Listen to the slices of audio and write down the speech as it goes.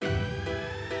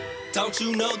Don't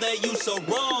you know that you so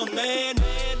wrong, man?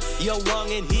 You're wrong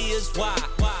and here's why.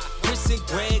 Chris and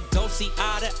Greg don't see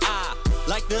eye to eye,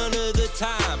 like none of the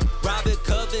time. Robert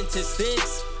Covington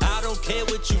stinks. I don't care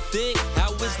what you think.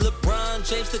 How is LeBron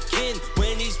James the king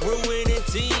when he's ruining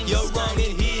teams? You're wrong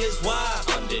and here's why.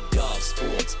 Underdog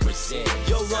Sports presents.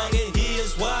 You're wrong and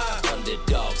here's why.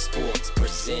 Underdog Sports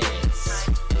presents.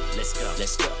 Let's go.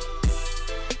 Let's go.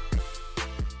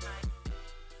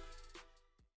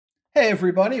 Hey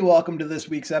everybody, welcome to this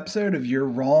week's episode of You're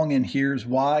Wrong and Here's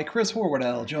Why. Chris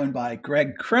Horwoodell, joined by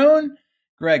Greg Crone.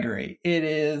 Gregory, it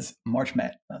is March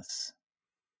Madness.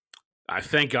 I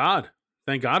thank God.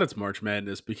 Thank God it's March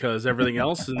Madness because everything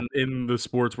else in the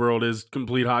sports world is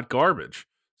complete hot garbage.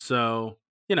 So,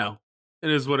 you know,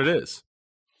 it is what it is.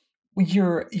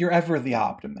 You're ever the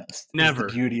optimist. Never.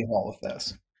 Is the beauty of all of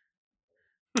this.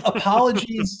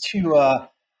 Apologies to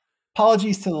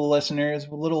the listeners.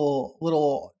 A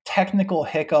little technical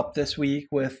hiccup this week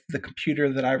with the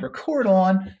computer that I record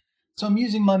on. So I'm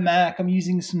using my Mac. I'm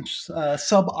using some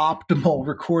suboptimal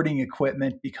recording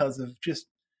equipment because of just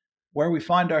where we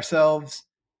find ourselves.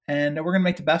 And we're going to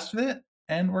make the best of it.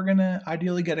 And we're going to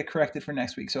ideally get it corrected for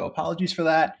next week. So apologies for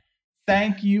that.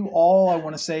 Thank you all. I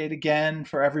want to say it again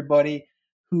for everybody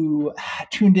who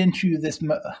tuned into this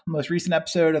most recent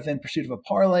episode of In Pursuit of a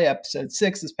Parlay, episode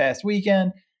 6 this past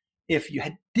weekend. If you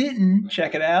didn't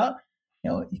check it out,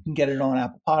 you can get it on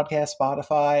Apple Podcasts,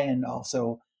 Spotify, and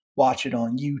also watch it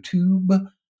on YouTube.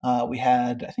 We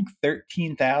had, I think,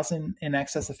 13,000, in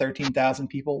excess of 13,000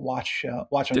 people watch on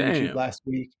YouTube last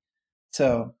week.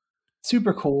 So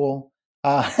super cool.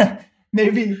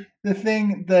 Maybe the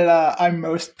thing that I'm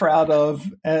most proud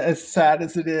of, as sad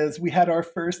as it is, we had our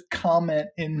first comment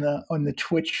on the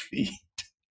Twitch feed.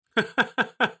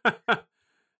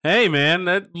 Hey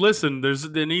man, listen,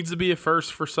 there needs to be a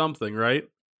first for something, right?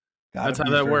 That's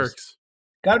how that works.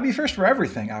 Got to be first for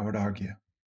everything, I would argue.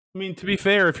 I mean, to be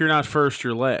fair, if you're not first,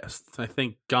 you're last. I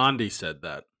think Gandhi said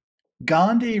that.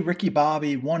 Gandhi, Ricky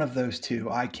Bobby, one of those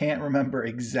two. I can't remember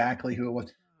exactly who it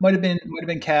was. Might have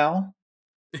been Cal.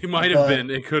 It might have been.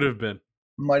 It could have been.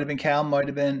 Might have been Cal. Might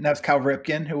have been. That was Cal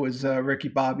Ripken, who was Ricky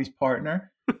Bobby's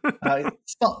partner.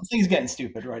 Things getting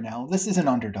stupid right now. This is an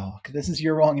underdog. This is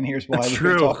You're Wrong and Here's Why. It's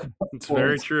true. It's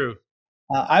very true.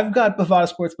 I've got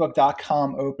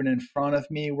BovadaSportsbook.com open in front of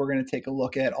me. We're going to take a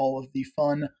look at all of the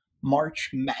fun March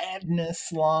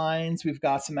Madness lines. We've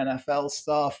got some NFL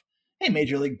stuff. Hey,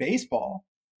 Major League Baseball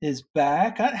is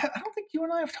back. I don't think you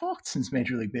and I have talked since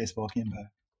Major League Baseball came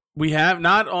back. We have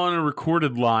not on a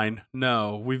recorded line.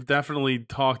 No, we've definitely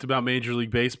talked about Major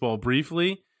League Baseball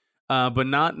briefly. But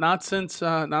not since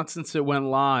it went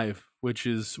live, which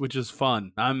is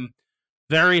fun. I'm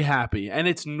very happy, and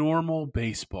it's normal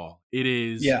baseball. It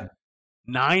is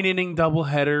 9-inning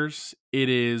doubleheaders. It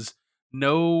is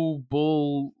no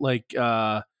bull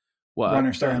runner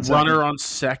on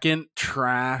second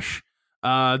trash.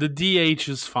 The DH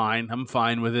is fine. I'm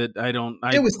fine with it.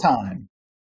 It was time.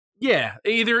 Yeah,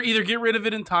 either get rid of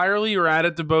it entirely or add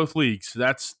it to both leagues.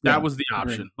 That was the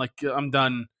option. Like I'm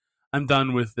done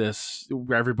with this.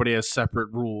 Where everybody has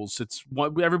separate rules.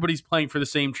 Everybody's playing for the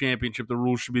same championship. The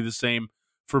rules should be the same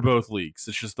for both leagues.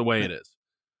 It's just the way it is.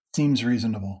 Seems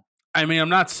reasonable. I mean, I'm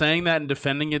not saying that and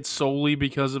defending it solely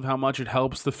because of how much it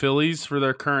helps the Phillies for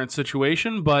their current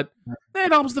situation, but it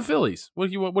helps the Phillies. What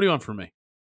do you want from me?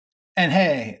 And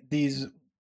hey, these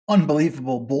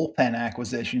unbelievable bullpen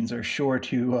acquisitions are sure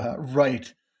to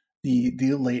right the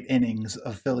late innings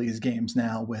of Phillies games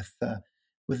now with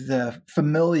the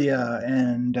Familia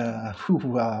and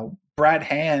Brad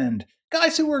Hand,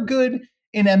 guys who were good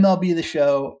in MLB The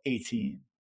Show 18.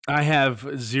 I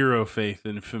have zero faith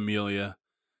in Familia.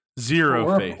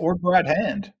 Zero faith. Or Brad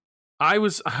Hand. I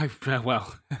was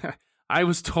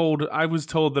told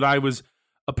that I was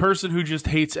a person who just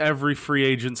hates every free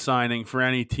agent signing for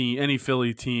any team, any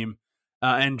Philly team,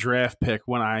 and draft pick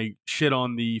when I shit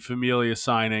on the Familia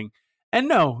signing. And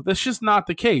no, that's just not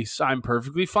the case. I'm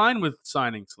perfectly fine with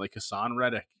signings like Hassan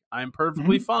Reddick. I'm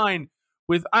perfectly fine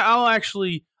with. I'm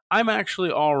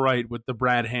actually all right with the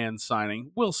Brad Hand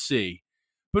signing. We'll see.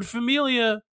 But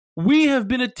Familia, we have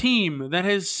been a team that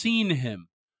has seen him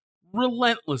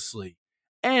relentlessly,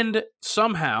 and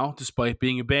somehow, despite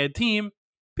being a bad team,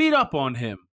 beat up on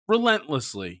him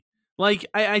relentlessly. Like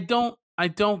I don't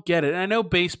get it. And I know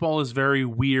baseball is very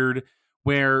weird,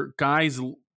 where guys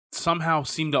somehow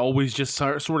seem to always just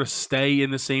sort of stay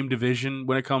in the same division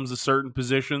when it comes to certain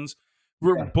positions.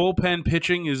 Yeah. Bullpen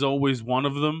pitching is always one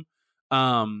of them.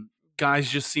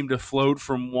 Guys just seem to float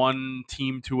from one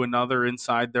team to another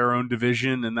inside their own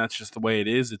division, and that's just the way it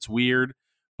is. It's weird.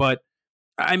 But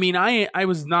I mean, I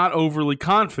was not overly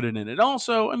confident in it.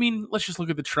 Also, I mean, let's just look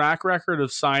at the track record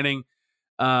of signing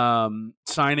higher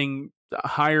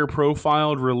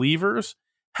profiled relievers.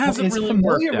 Hasn't Is really Familia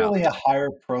worked out. really a higher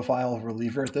profile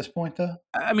reliever at this point, though?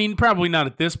 I mean, probably not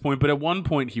at this point, but at one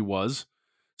point he was.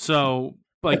 So,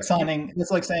 Like signing,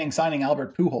 it's like saying signing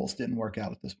Albert Pujols didn't work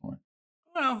out at this point.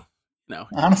 well, no.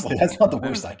 Honestly, that's not the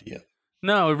worst idea.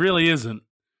 No, it really isn't.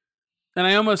 And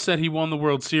I almost said he won the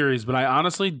World Series, but I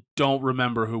honestly don't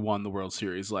remember who won the World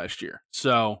Series last year.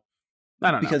 So,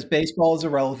 I don't know. Because baseball is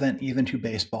irrelevant even to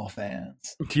baseball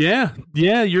fans. Yeah,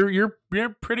 you're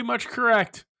pretty much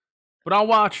correct. But I'll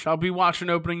watch. I'll be watching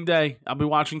opening day. I'll be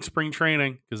watching spring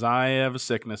training because I have a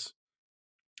sickness.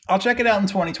 I'll check it out in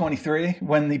 2023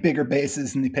 when the bigger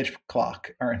bases and the pitch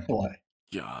clock are in play.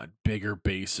 God, bigger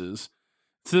bases.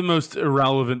 It's the most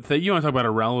irrelevant thing. You want to talk about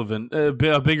irrelevant? A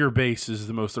bigger base is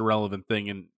the most irrelevant thing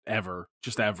in ever.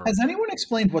 Just ever. Has anyone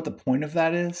explained what the point of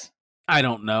that is? I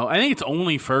don't know. I think it's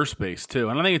only first base, too.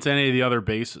 I don't think it's any of the other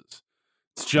bases.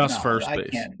 It's just first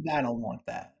base. I don't want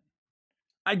that.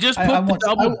 I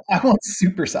want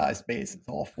supersized bases,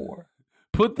 all four.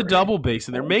 Put the double base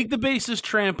in there. Make the bases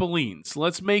trampolines.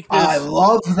 Let's make this I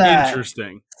love that.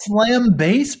 Interesting. Slam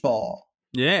baseball.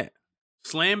 Yeah.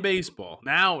 Slam baseball.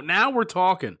 Now we're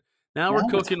talking. Now we're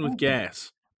cooking with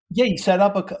gas. Yeah, you set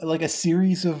up a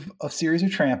series of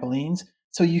trampolines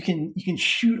so you can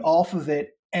shoot off of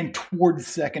it and towards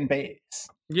second base.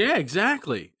 Yeah,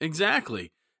 exactly.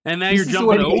 And now you're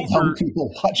jumping over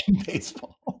people watching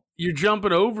baseball. You're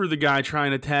jumping over the guy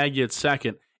trying to tag you at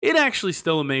second. It actually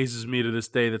still amazes me to this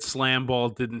day that slam ball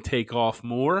didn't take off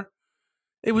more.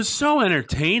 It was so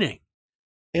entertaining.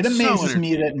 It amazes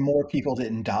me that more people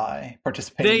didn't die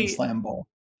participating in slam ball.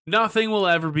 Nothing will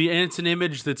ever be, and it's an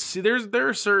image that's there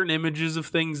are certain images of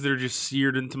things that are just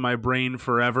seared into my brain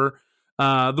forever.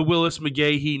 The Willis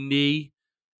McGahee knee,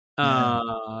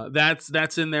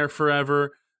 that's in there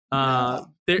forever.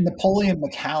 Napoleon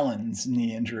McCallan's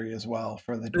knee injury as well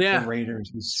for the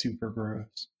Raiders was super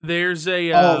gross. There's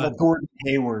the Gordon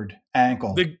Hayward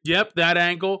ankle. That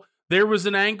ankle. There was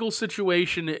an ankle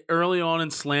situation early on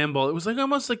in slam ball. It was like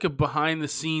almost like a behind the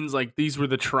scenes, like these were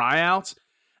the tryouts,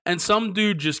 and some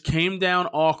dude just came down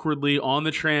awkwardly on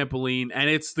the trampoline, and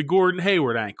it's the Gordon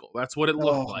Hayward ankle. That's what it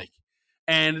looked like,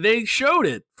 and they showed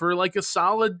it for like a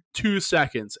solid 2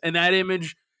 seconds, and that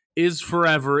image is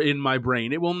forever in my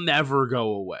brain. It will never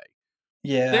go away.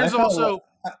 Yeah,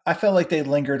 I felt like they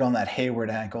lingered on that Hayward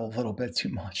ankle a little bit too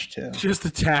much too. Just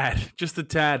a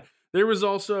tad. There was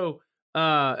also,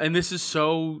 and this is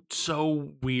so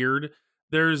weird.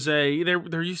 There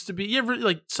used to be. You ever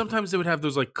like sometimes they would have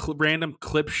those like random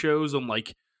clip shows on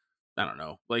like I don't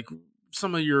know, like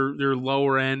some of your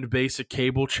lower end basic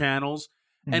cable channels,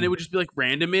 and it would just be like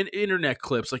random internet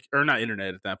clips, like or not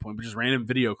internet at that point, but just random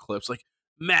video clips, like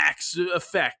Max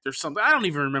Effect or something. I don't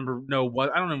even know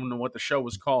what the show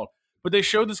was called, but they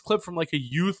showed this clip from like a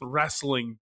youth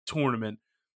wrestling tournament,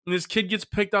 and this kid gets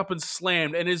picked up and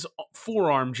slammed, and his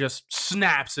forearm just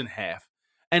snaps in half,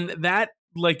 and that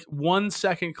like 1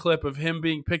 second clip of him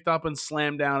being picked up and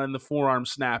slammed down and the forearm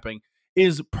snapping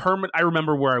is permanent. I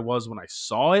remember where I was when I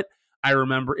saw it. I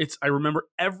remember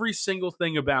every single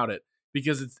thing about it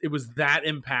because it was that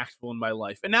impactful in my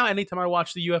life. And now anytime I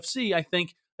watch the UFC, I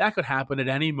think that could happen at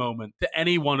any moment to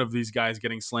any one of these guys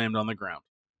getting slammed on the ground.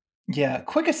 Yeah.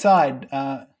 Quick aside,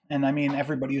 and I mean,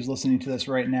 everybody who's listening to this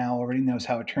right now already knows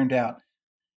how it turned out.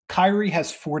 Kyrie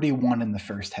has 41 in the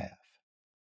first half.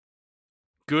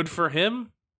 Good for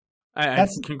him.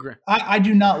 I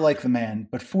do not like the man,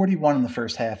 but 41 in the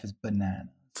first half is bananas.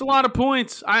 It's a lot of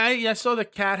points. I saw the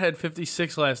Cat had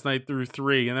 56 last night through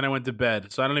 3, and then I went to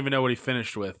bed, so I don't even know what he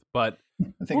finished with. But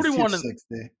I think 41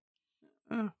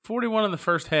 41 in the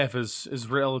first half is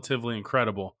relatively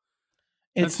incredible.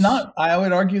 It's not. I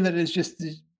would argue that it's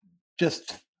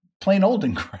just plain old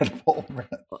incredible.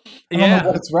 I don't know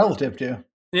what it's relative to.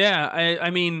 Yeah, I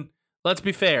mean, let's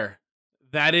be fair.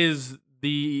 That is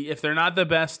if they're not the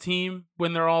best team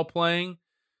when they're all playing,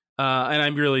 and I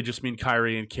really just mean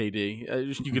Kyrie and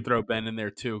KD. You could throw Ben in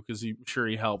there too because I'm sure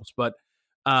he helps. But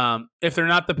if they're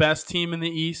not the best team in the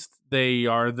East, they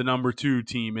are the number 2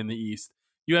 team in the East.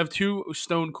 You have 2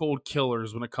 stone cold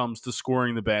killers when it comes to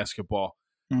scoring the basketball.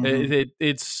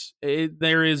 Mm-hmm.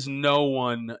 There is no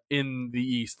one in the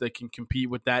East that can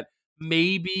compete with that.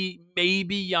 Maybe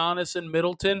Giannis and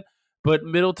Middleton, but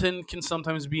Middleton can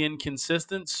sometimes be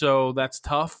inconsistent, so that's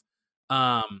tough.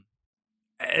 They're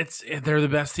the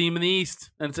best team in the East,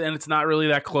 and it's not really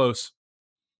that close.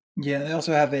 Yeah, they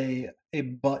also have a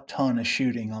butt ton of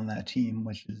shooting on that team,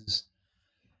 which is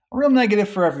real negative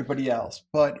for everybody else.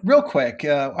 But real quick,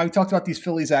 I talked about these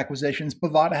Phillies acquisitions.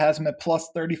 Bovada has them at plus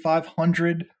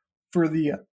 3,500 for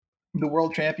the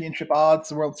World Championship odds,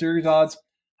 the World Series odds.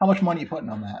 How much money are you putting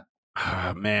on that?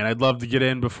 Man, I'd love to get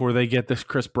in before they get this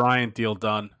Chris Bryant deal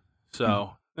done.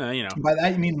 So, By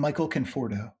that, you mean Michael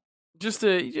Conforto. Just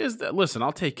listen,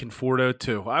 I'll take Conforto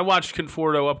too. I watched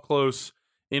Conforto up close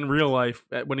in real life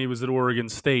when he was at Oregon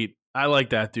State. I like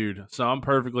that dude, so I'm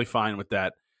perfectly fine with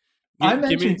that.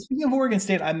 Speaking of Oregon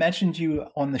State, I mentioned you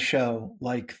on the show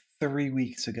like 3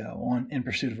 weeks ago on In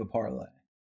Pursuit of a Parlay.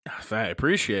 I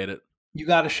appreciate it. You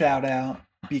got a shout out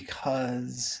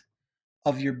because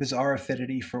of your bizarre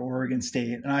affinity for Oregon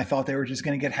State, and I thought they were just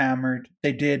going to get hammered.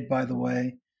 They did, by the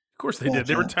way. Of course they did.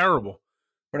 They were terrible.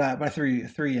 But I threw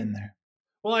three in there.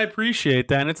 Well, I appreciate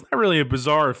that. And it's not really a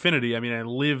bizarre affinity. I mean, I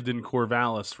lived in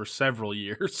Corvallis for several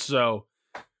years, so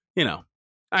I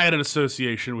had an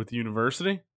association with the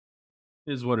university.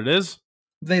 Is what it is.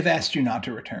 They've asked you not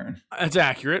to return. That's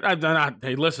accurate.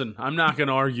 Hey, listen, I'm not going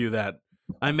to argue that.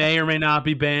 I may or may not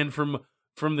be banned from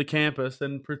the campus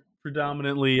and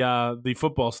predominantly the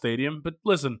football stadium. But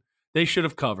listen, they should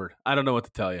have covered. I don't know what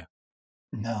to tell you.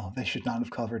 No, they should not have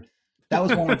covered. That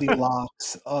was one of the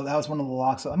locks. Oh, that was one of the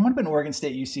locks. It might have been Oregon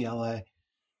State, UCLA.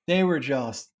 They were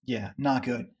just, not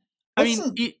good.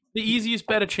 The easiest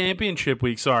bet of championship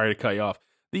week. Sorry to cut you off.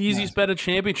 The easiest bet of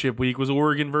championship week was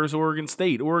Oregon versus Oregon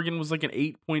State. Oregon was like an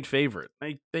 8-point favorite.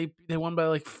 They won by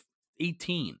like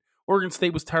 18. Oregon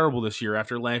State was terrible this year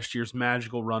after last year's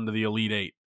magical run to the Elite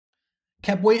Eight.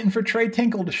 Kept waiting for Trey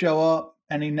Tinkle to show up,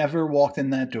 and he never walked in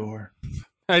that door.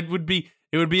 It would be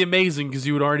amazing because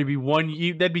he would already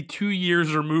be that'd be 2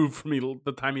 years removed from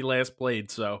the time he last played.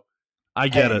 So I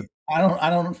get it. I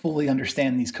don't fully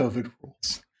understand these COVID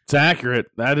rules. It's accurate.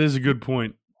 That is a good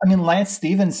point. I mean, Lance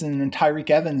Stevenson and Tyreek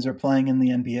Evans are playing in the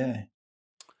NBA.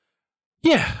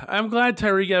 Yeah, I'm glad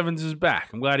Tyreek Evans is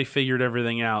back. I'm glad he figured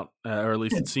everything out, or at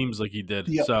least it seems like he did.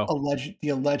 The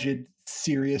alleged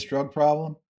serious drug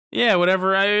problem. Yeah,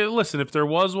 whatever. Listen, if there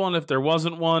was one, if there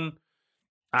wasn't one,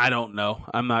 I don't know.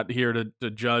 I'm not here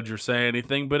to judge or say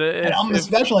anything, but I'm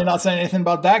especially not saying anything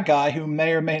about that guy who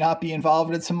may or may not be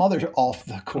involved in some other off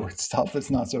the court stuff that's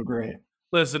not so great.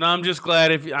 Listen, I'm just glad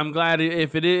if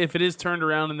it is turned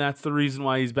around and that's the reason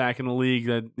why he's back in the league,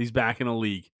 that he's back in the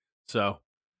league. So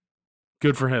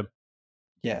good for him.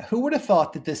 Yeah, who would have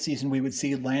thought that this season we would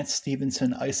see Lance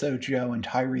Stevenson, ISO Joe, and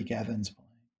Tyreek Evans playing?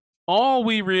 All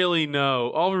we really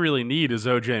need is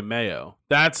OJ Mayo.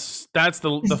 That's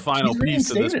the final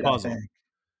piece of this puzzle.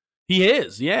 He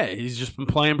is, yeah. He's just been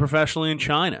playing professionally in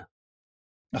China.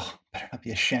 Oh, better not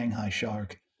be a Shanghai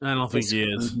Shark. I don't think he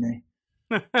is.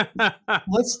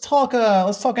 Let's talk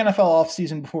NFL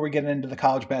offseason before we get into the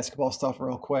college basketball stuff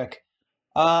real quick.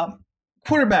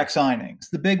 Quarterback signings,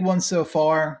 the big ones so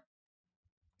far.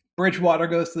 Bridgewater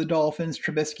goes to the Dolphins,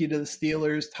 Trubisky to the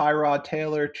Steelers, Tyrod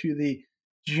Taylor to the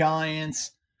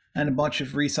Giants, and a bunch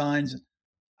of re-signs.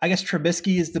 I guess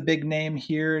Trubisky is the big name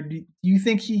here. Do you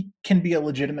think he can be a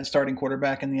legitimate starting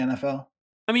quarterback in the NFL?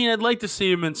 I mean, I'd like to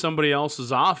see him in somebody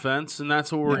else's offense, and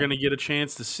that's what we're going to get a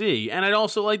chance to see. And I'd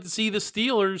also like to see the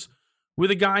Steelers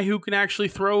with a guy who can actually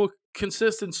throw a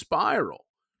consistent spiral,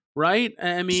 right?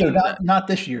 I mean, so not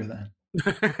this year then.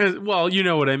 Well, you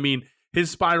know what I mean.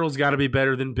 His spiral's got to be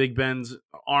better than Big Ben's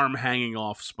arm hanging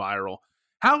off spiral.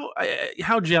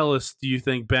 How jealous do you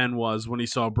think Ben was when he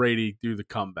saw Brady do the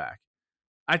comeback?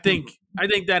 I think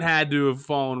that had to have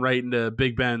fallen right into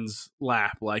Big Ben's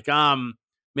lap. Like,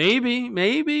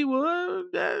 maybe we'll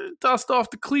dust off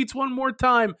the cleats one more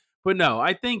time. But no,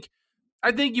 I think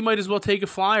you might as well take a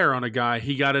flyer on a guy.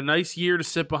 He got a nice year to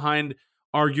sit behind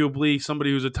arguably somebody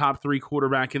who's a top 3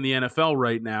 quarterback in the NFL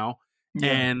right now.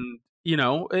 Yeah. And,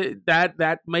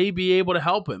 that may be able to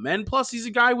help him. And plus, he's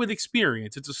a guy with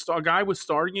experience. It's a guy with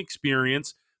starting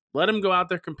experience. Let him go out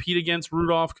there, compete against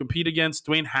Rudolph, compete against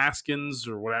Dwayne Haskins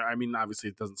or whatever. I mean, obviously,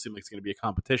 it doesn't seem like it's going to be a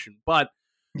competition. But,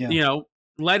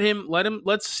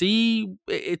 let's see.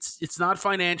 It's not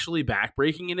financially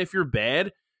backbreaking. And if you're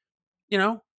bad,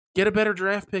 get a better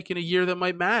draft pick in a year that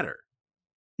might matter.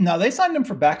 No, they signed him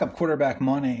for backup quarterback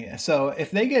money. So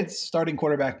if they get starting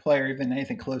quarterback player, even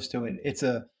anything close to it, it's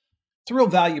a real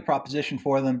value proposition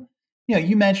for them.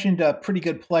 You mentioned a pretty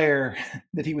good player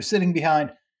that he was sitting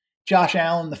behind, Josh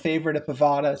Allen, the favorite at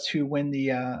Bovada to win the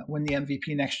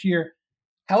MVP next year.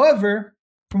 However,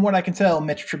 from what I can tell,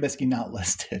 Mitch Trubisky not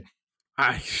listed.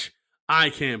 I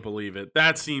can't believe it.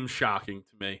 That seems shocking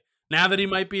to me. Now that he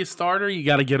might be a starter, you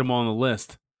got to get him on the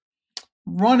list.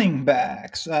 Running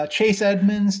backs, Chase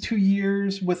Edmonds, 2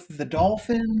 years with the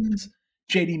Dolphins.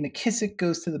 J.D. McKissick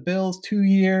goes to the Bills, 2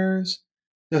 years.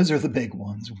 Those are the big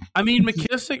ones. I mean,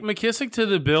 McKissick to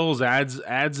the Bills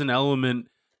adds an element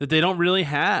that they don't really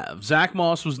have. Zach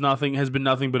Moss has been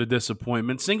nothing but a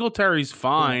disappointment. Singletary's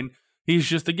fine. Yeah. He's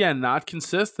just, again, not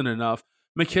consistent enough.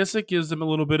 McKissick gives them a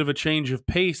little bit of a change of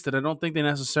pace that I don't think they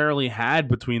necessarily had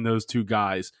between those two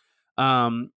guys.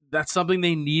 That's something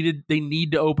they needed. They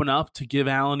need to open up to give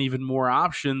Allen even more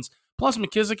options. Plus,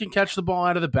 McKissick can catch the ball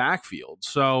out of the backfield.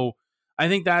 So I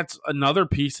think that's another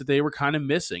piece that they were kind of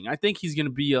missing. I think he's going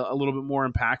to be a little bit more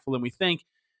impactful than we think.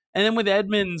 And then with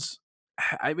Edmonds,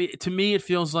 I mean, to me, it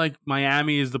feels like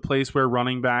Miami is the place where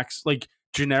running backs, like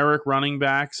generic running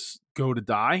backs, go to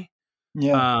die.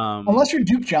 Yeah, unless you're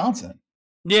Duke Johnson.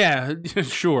 Yeah,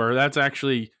 sure. That's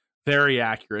actually very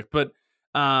accurate. But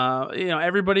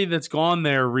everybody that's gone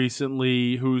there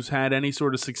recently who's had any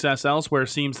sort of success elsewhere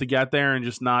seems to get there and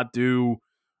just not do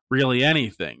really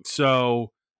anything.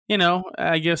 So,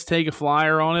 I guess take a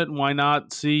flyer on it and why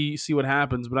not see what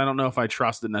happens. But I don't know if I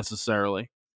trust it necessarily.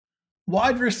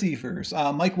 Wide receivers.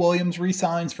 Mike Williams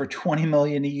re-signs for $20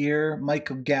 million a year.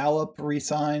 Michael Gallup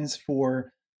re-signs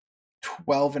for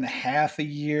 $12.5 a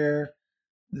year.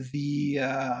 The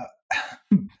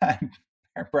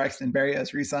Braxton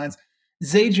Berrios re-signs.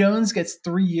 Zay Jones gets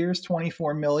 3 years,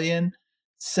 $24 million.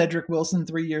 Cedric Wilson,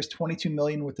 3 years, $22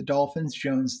 million with the Dolphins.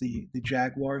 Jones, the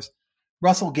Jaguars.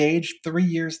 Russell Gage, 3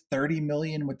 years, $30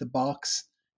 million with the Bucs.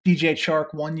 DJ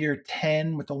Chark, 1 year,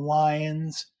 $10 with the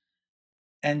Lions.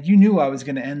 And you knew I was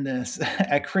going to end this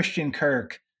at Christian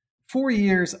Kirk. 4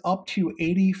 years, up to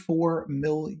 $84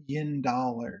 million.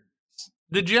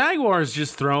 The Jaguars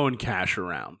just throwing cash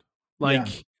around.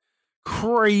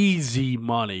 Crazy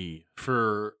money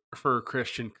for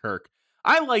Christian Kirk.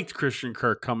 I liked Christian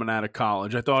Kirk coming out of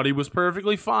college. I thought he was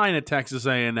perfectly fine at Texas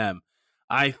A&M.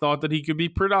 I thought that he could be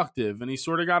productive, and he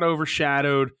sort of got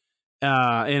overshadowed in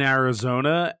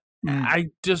Arizona.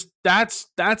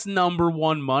 That's number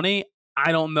one money.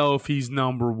 I don't know if he's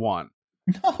number one.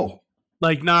 No.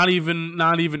 Not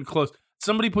even close.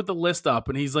 Somebody put the list up,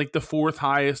 and he's like the fourth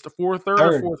highest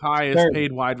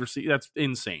paid wide receiver. That's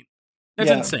insane. That's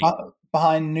insane.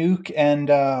 Behind Nuke and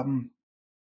God,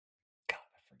 I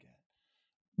forget.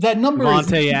 That number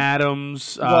Davante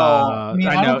Adams. Well,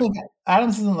 I don't think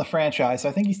Adams is in the franchise, so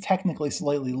I think he's technically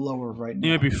slightly lower right now.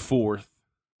 He might be fourth.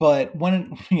 But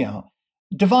when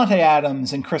Davante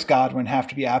Adams and Chris Godwin have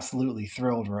to be absolutely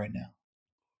thrilled right now.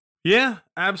 Yeah,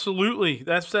 absolutely.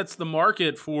 That sets the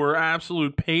market for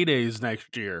absolute paydays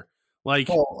next year.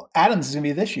 Adams is going to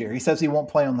be this year. He says he won't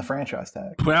play on the franchise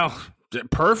tag. Well,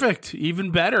 perfect. Even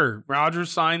better.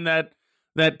 Rodgers signed that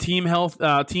team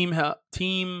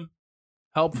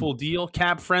helpful deal,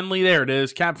 cap friendly. There it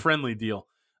is, cap friendly deal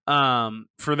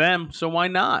for them. So why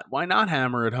not? Why not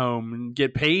hammer it home and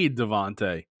get paid,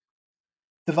 Davante?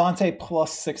 Davante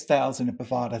plus 6,000 at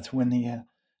Bovada to win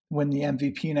the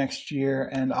MVP next year,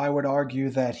 and I would argue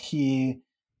that he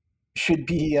should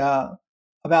be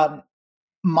about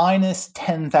minus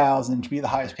 10,000 to be the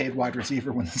highest paid wide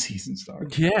receiver when the season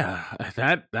starts. Yeah,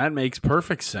 that makes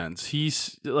perfect sense.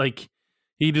 He's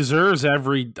he deserves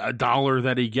every dollar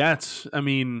that he gets. I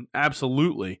mean,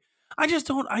 absolutely. I just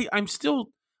don't. I'm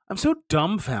so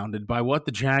dumbfounded by what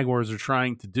the Jaguars are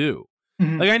trying to do.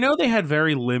 Mm-hmm. I know they had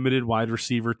very limited wide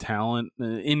receiver talent.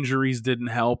 Injuries didn't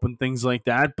help and things like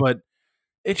that, but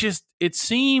it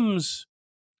seems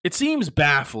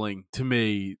baffling to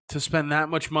me to spend that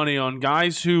much money on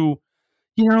guys who,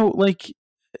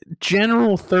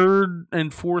 general third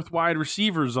and fourth wide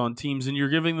receivers on teams, and you're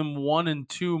giving them 1 and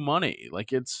 2 money.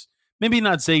 It's maybe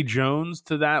not Zay Jones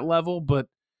to that level, but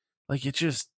it's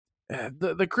just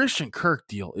the Christian Kirk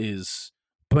deal is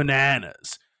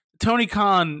bananas. Tony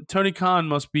Khan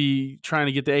must be trying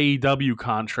to get the AEW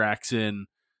contracts in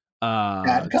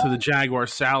to the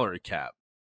Jaguars salary cap.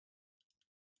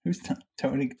 Who's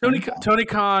Tony Khan? Tony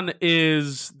Khan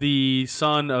is the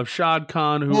son of Shad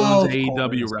Khan, who owns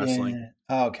AEW Wrestling.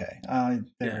 Yeah. Okay.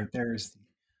 There's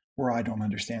where I don't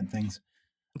understand things.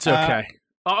 It's okay.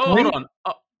 Hold on.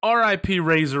 R.I.P.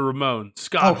 Razor Ramon.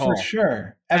 Scott Hall. For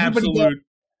sure.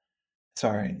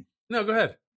 Sorry. No, go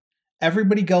ahead.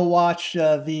 Everybody go watch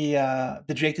the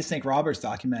Jake the Snake Roberts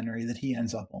documentary that he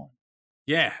ends up on.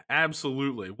 Yeah,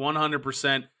 absolutely.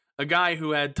 100%. A guy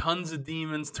who had tons of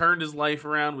demons, turned his life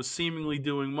around, was seemingly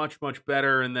doing much, much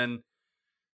better, and then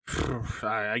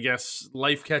I guess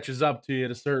life catches up to you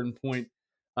at a certain point.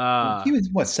 He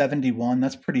was, 71?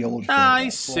 That's pretty old.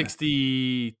 He's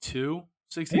 62.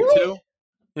 62? Really?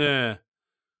 Yeah.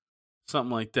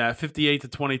 Something like that. 58 to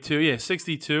 22. Yeah,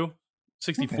 62.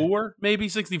 64? Okay. Maybe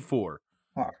 64.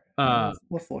 All right.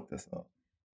 Let's look this up.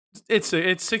 It's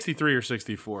 63 or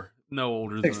 64. No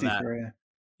older than that.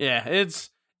 Yeah.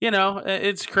 Yeah,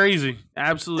 it's crazy.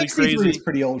 Absolutely 63 crazy. is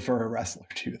pretty old for a wrestler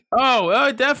too. Oh,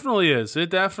 it definitely is. It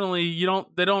definitely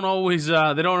they don't always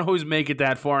make it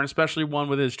that far, and especially one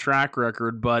with his track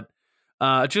record, but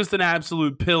just an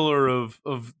absolute pillar of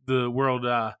the world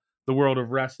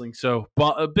of wrestling. So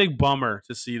a big bummer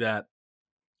to see that.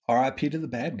 R.I.P. to the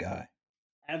bad guy.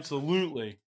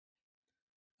 Absolutely.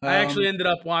 I actually ended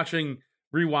up rewatching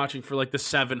for like the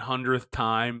 700th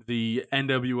time the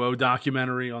NWO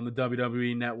documentary on the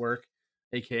WWE Network,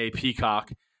 aka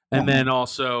Peacock, and then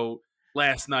also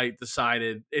last night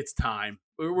decided it's time.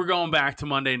 We're going back to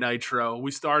Monday Nitro.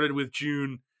 We started with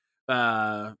June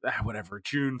like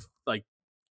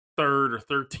 3rd or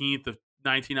 13th of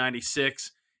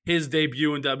 1996, his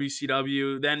debut in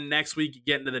WCW. Then next week you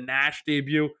get into the Nash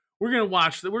debut. We're gonna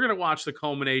watch the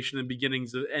culmination and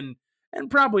beginnings of, and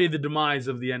probably the demise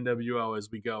of the NWO as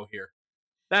we go here.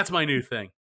 That's my new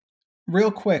thing.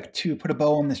 Real quick, to put a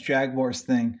bow on this Jaguars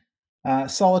thing,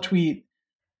 saw a tweet.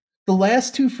 The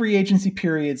last two free agency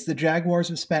periods, the Jaguars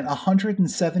have spent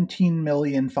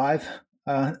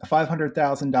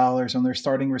 $117,500,000 on their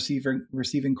starting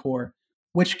receiving core,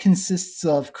 which consists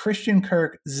of Christian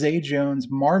Kirk, Zay Jones,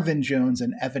 Marvin Jones,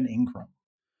 and Evan Ingram.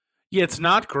 Yeah, it's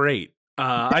not great.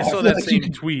 I saw that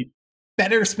same tweet.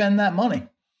 Better spend that money.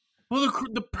 Well,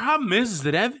 the problem is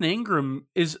that Evan Ingram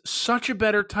is such a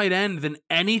better tight end than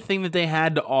anything that they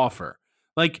had to offer.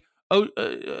 Like,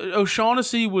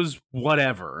 O'Shaughnessy was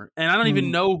whatever, and I don't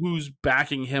even know who's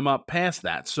backing him up past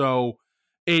that. So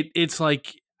it's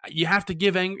like you have to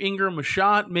give Ingram a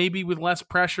shot, maybe with less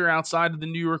pressure outside of the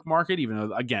New York market, even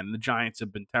though, again, the Giants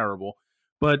have been terrible.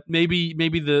 But maybe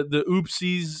the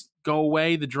oopsies go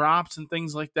away, the drops and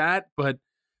things like that. But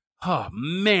oh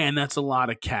man, that's a lot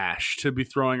of cash to be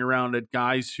throwing around at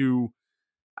guys who,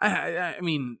 I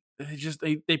mean,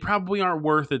 they probably aren't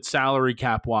worth it salary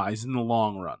cap wise in the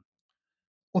long run.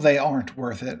 Well, they aren't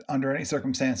worth it under any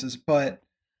circumstances. But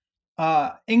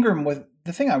Ingram, with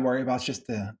the thing I worry about is just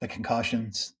the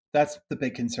concussions. That's the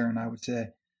big concern, I would say.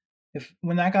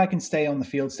 When that guy can stay on the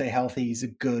field, stay healthy, he's a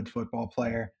good football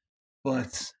player.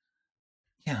 But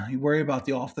yeah, you worry about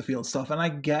the off the field stuff. And I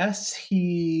guess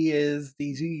he is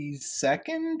the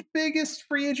second biggest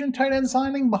free agent tight end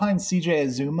signing behind CJ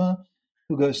Azuma,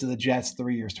 who goes to the Jets,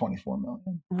 3 years, $24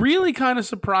 million. Really kind of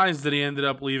surprised that he ended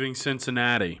up leaving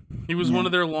Cincinnati. He was one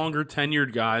of their longer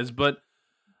tenured guys, but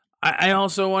I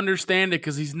also understand it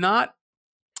because he's not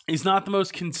the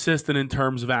most consistent in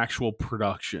terms of actual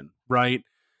production, right?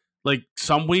 Like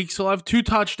some weeks he'll have 2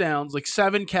 touchdowns, like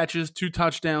 7 catches, 2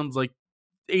 touchdowns, like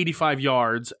 85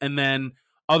 yards, and then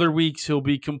other weeks he'll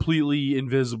be completely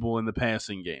invisible in the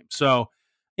passing game. So,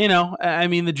 I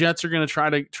mean, the Jets are going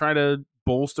to try to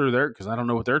bolster their, because I don't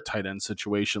know what their tight end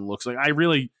situation looks like.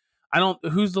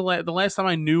 Who's the last time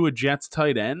I knew a Jets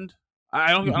tight end?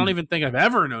 I don't even think I've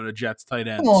ever known a Jets tight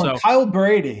end. Come on, Kyle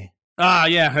Brady.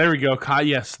 Yeah, there we go.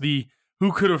 Yes,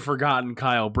 who could have forgotten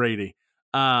Kyle Brady?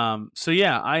 So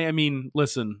yeah, I mean,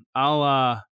 listen,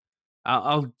 I'll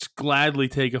gladly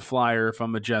take a flyer if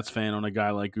I'm a Jets fan on a guy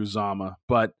like Uzomah,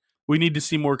 but we need to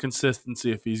see more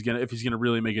consistency if he's gonna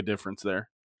really make a difference there.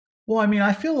 Well, I mean,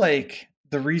 I feel like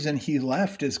the reason he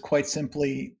left is quite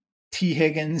simply T.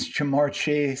 Higgins, Jamar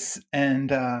Chase, and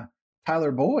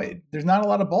Tyler Boyd. There's not a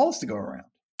lot of balls to go around.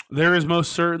 There is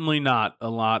most certainly not a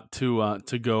lot to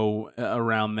go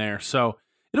around there. So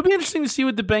it'll be interesting to see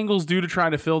what the Bengals do to try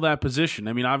to fill that position.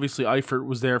 I mean, obviously Eifert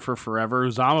was there for forever.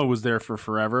 Uzomah was there for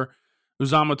forever.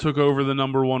 Uzomah took over the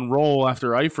number 1 role after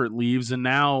Eifert leaves, and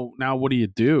now what do you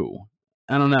do?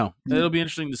 I don't know. It'll be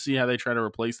interesting to see how they try to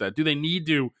replace that. Do they need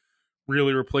to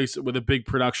really replace it with a big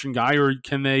production guy, or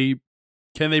can they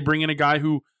bring in a guy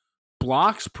who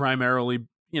blocks primarily,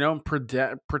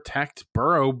 protect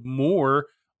Burrow more,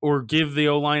 or give the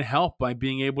O-line help by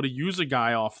being able to use a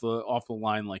guy off the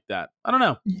line like that? I don't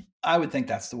know. I would think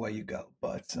that's the way you go,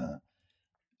 but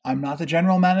I'm not the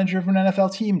general manager of an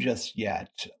NFL team just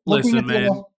yet. Listen,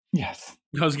 man. Yes.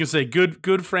 I was going to say,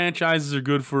 good franchises are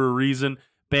good for a reason.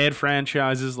 Bad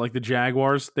franchises like the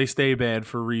Jaguars, they stay bad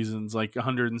for reasons like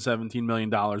 $117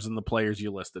 million in the players you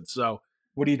listed. So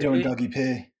what are you doing, Dougie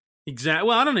P? Exactly.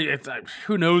 Well, I don't know.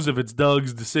 Who knows if it's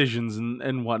Doug's decisions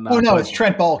and whatnot. Oh, no, it's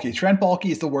Trent Baalke. Trent Baalke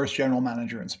is the worst general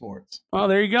manager in sports. Oh,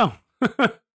 there you go.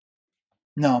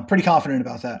 No, I'm pretty confident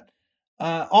about that.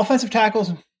 Offensive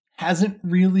tackles hasn't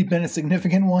really been a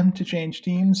significant one to change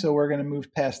teams, so we're going to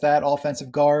move past that.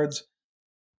 Offensive guards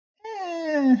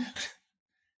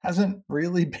hasn't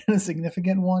really been a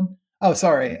significant one. Oh,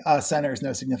 sorry. Centers,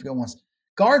 no significant ones.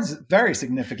 Guards, very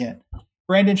significant.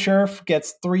 Brandon Scherff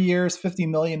gets 3 years, $50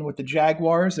 million with the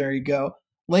Jaguars. There you go.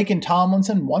 Laken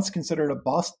Tomlinson, once considered a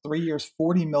bust, 3 years,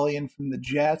 $40 million from the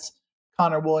Jets.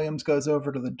 Connor Williams goes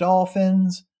over to the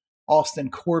Dolphins. Austin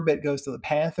Corbett goes to the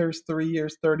Panthers, 3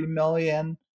 years, $30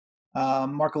 million.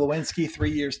 Mark Lewinsky,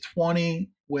 3 years, $20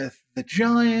 with the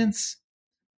Giants.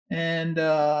 And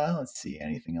let's see,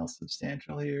 anything else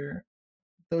substantial here?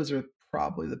 Those are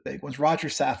probably the big ones. Roger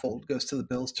Saffold goes to the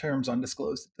Bills, terms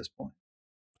undisclosed at this point.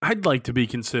 I'd like to be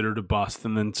considered a bust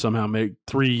and then somehow make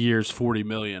 3 years, $40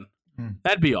 million.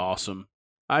 That'd be awesome.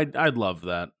 I'd love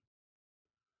that.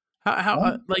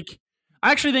 I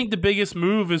actually think the biggest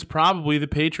move is probably the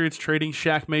Patriots trading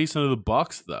Shaq Mason to the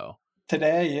Bucs, though.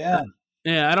 Today, yeah.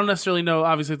 Yeah, I don't necessarily know.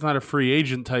 Obviously, it's not a free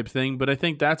agent type thing, but I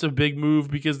think that's a big move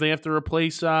because they have to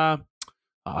replace.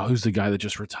 Who's the guy that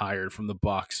just retired from the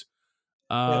Bucs?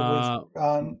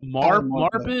 Marbit.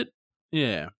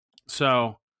 Yeah.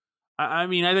 So, I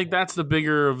mean, I think that's the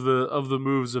bigger of the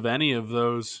moves of any of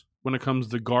those when it comes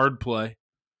to guard play.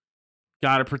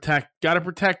 Got to protect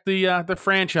the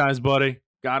franchise, buddy.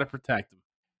 Got to protect them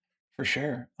for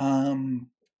sure.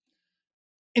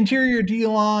 Interior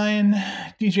D-line,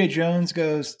 DJ Jones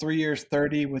goes 3 years,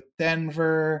 $30 with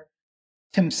Denver.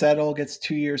 Tim Settle gets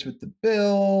 2 years with the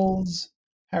Bills.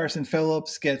 Harrison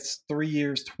Phillips gets 3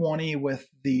 years, $20 with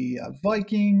the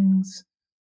Vikings.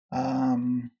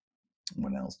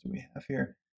 What else do we have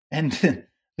here? And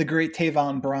the great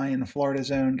Tavon Bryan, Florida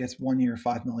Zone, gets 1 year,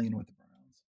 $5 million with the Browns.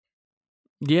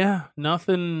 Yeah,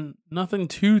 nothing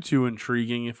too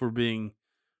intriguing if we're being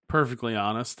perfectly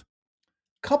honest.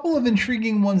 Couple of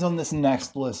intriguing ones on this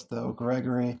next list, though,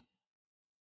 Gregory.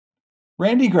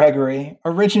 Randy Gregory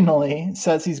originally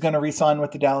says he's going to re-sign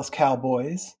with the Dallas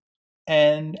Cowboys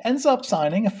and ends up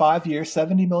signing a 5-year,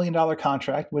 $70 million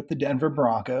contract with the Denver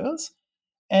Broncos.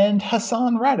 And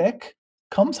Hassan Reddick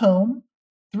comes home,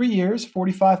 3 years,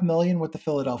 $45 million with the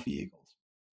Philadelphia Eagles.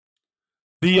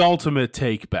 The ultimate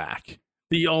take back.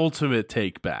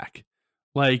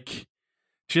 Like,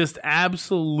 just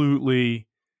absolutely...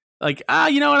 Like,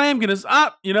 you know what? I am going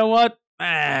to, you know what?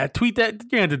 Tweet that. You're going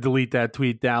to have to delete that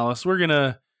tweet, Dallas.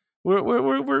 We're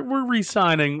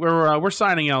re-signing. We're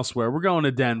signing elsewhere. We're going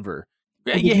to Denver.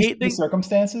 You hate the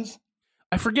circumstances?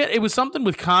 I forget. It was something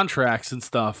with contracts and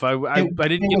stuff. I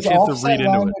didn't get a chance to read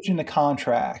into it. In the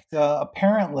contract.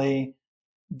 Apparently,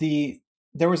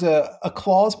 there was a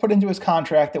clause put into his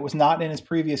contract that was not in his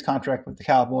previous contract with the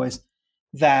Cowboys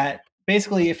that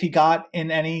basically, if he got in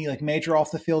any like major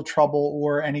off the field trouble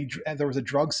or there was a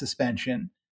drug suspension,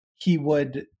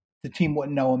 the team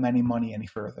wouldn't owe him any money any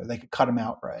further. They could cut him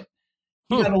outright.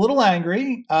 He got a little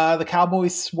angry. The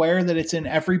Cowboys swear that it's in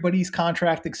everybody's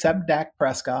contract except Dak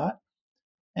Prescott,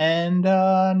 and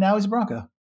now he's a Bronco.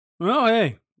 Well,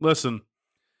 hey, listen,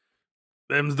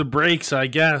 them's the breaks, I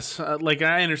guess.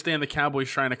 I understand the Cowboys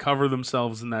trying to cover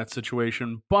themselves in that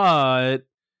situation, but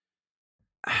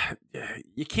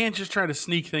you can't just try to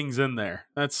sneak things in there.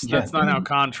 That's not how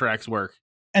contracts work.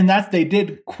 And they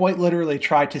did quite literally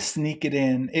try to sneak it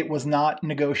in. It was not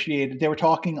negotiated. They were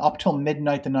talking up till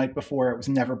midnight the night before. It was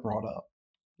never brought up.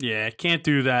 Yeah, can't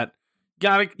do that.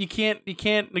 You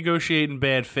can't negotiate in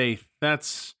bad faith.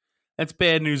 That's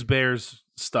bad news Bears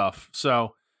stuff.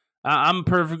 So I'm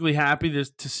perfectly happy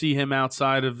to see him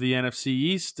outside of the NFC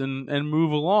East and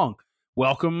move along.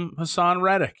 Welcome Hassan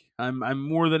Reddick. I'm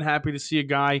more than happy to see a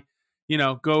guy,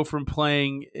 go from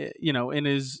playing, in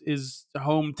his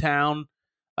hometown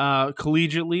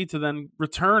collegiately to then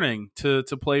returning to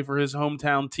play for his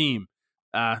hometown team.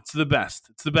 It's the best.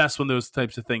 It's the best when those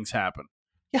types of things happen.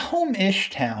 Yeah,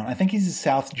 home-ish town. I think he's a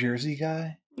South Jersey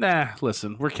guy. Nah,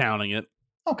 listen, we're counting it.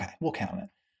 Okay, we'll count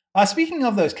it. Speaking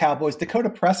of those Cowboys, Dakota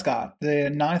Prescott,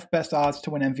 the 9th best odds to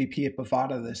win MVP at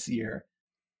Bovada this year.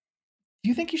 Do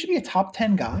you think he should be a top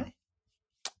 10 guy?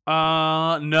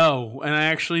 No. And I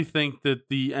actually think that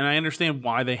and I understand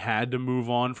why they had to move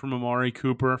on from Amari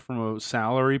Cooper from a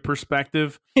salary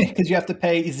perspective. Because you have to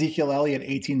pay Ezekiel Elliott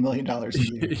 $18 million a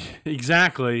year.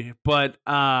 Exactly. But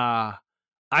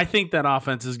I think that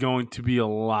offense is going to be a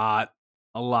lot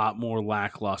more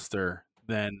lackluster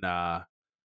than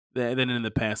in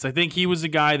the past. I think he was a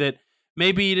guy that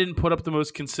maybe he didn't put up the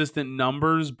most consistent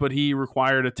numbers, but he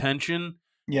required attention.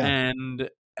 Yeah. And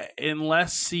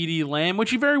unless CeeDee Lamb,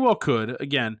 which he very well could,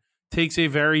 again, takes a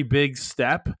very big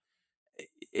step,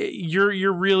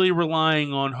 you're really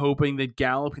relying on hoping that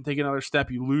Gallup can take another step.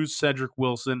 You lose Cedric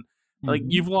Wilson. Like,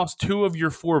 you've lost 2 of your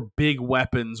 4 big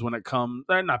weapons when it comes –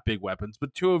 not big weapons,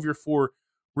 but 2 of your 4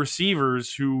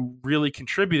 receivers who really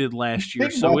contributed last year.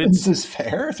 Big so weapons is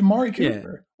fair. It's Amari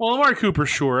Cooper. Yeah. Well, Amari Cooper,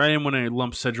 sure. I didn't want to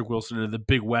lump Cedric Wilson into the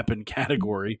big weapon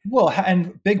category. Well,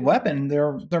 and big weapon,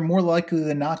 they're more likely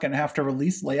than not going to have to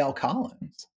release Lael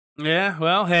Collins. Yeah,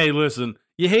 well, hey, listen.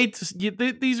 you hate to.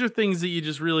 These are things that you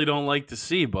just really don't like to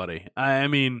see, buddy. I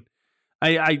mean,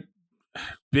 I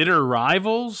bitter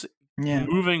rivals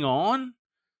moving on.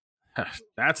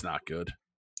 That's not good.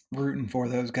 Rooting for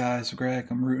those guys, Greg.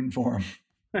 I'm rooting for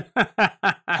them.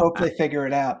 Hope they figure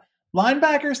it out.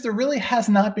 Linebackers, there really has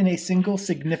not been a single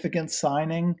significant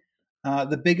signing.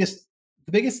 The biggest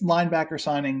linebacker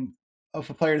signing of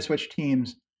a player to switch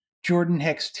teams, Jordan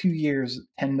Hicks, 2 years,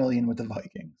 $10 million with the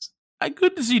Vikings.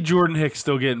 Good to see Jordan Hicks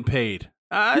still getting paid.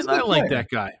 I like that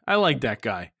guy. I like that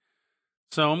guy.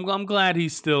 So I'm glad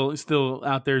he's still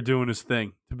out there doing his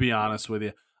thing, to be honest with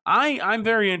you. I'm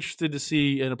very interested to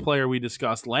see in a player we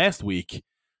discussed last week,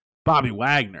 Bobby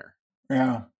Wagner.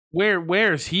 Yeah.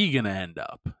 Where is he going to end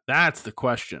up? That's the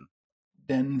question.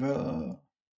 Denver.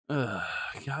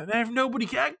 God, everybody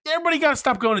got to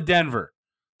stop going to Denver.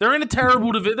 They're in a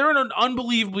terrible division. They're in an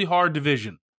unbelievably hard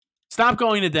division. Stop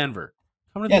going to Denver.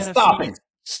 Come to the NFC. Stop it.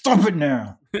 Stop it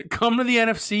now. Come to the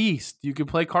NFC East. You can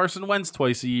play Carson Wentz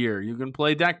twice a year. You can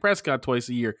play Dak Prescott twice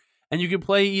a year. And you can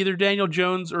play either Daniel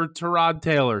Jones or Tyrod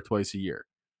Taylor twice a year.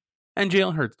 And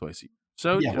Jalen Hurts twice a year.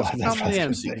 So that's what I was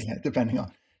gonna say. Yeah, depending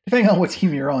on what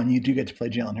team you're on, you do get to play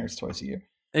Jalen Hurts twice a year.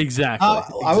 Exactly.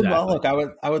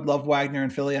 I would love Wagner in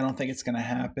Philly. I don't think it's going to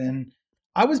happen.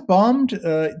 I was bummed.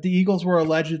 The Eagles were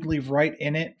allegedly right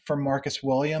in it for Marcus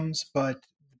Williams, but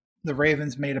the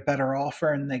Ravens made a better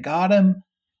offer and they got him.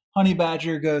 Honey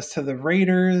Badger goes to the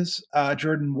Raiders.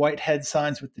 Jordan Whitehead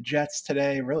signs with the Jets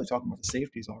today. Really talking about the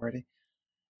safeties already.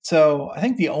 So I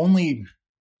think the only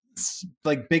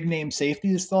big name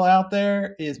safety is still out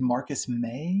there is Marcus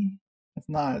May. It's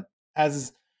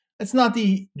not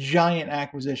the giant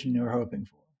acquisition you were hoping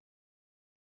for.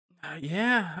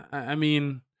 Yeah, I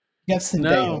mean, you have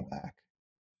Sendejo back.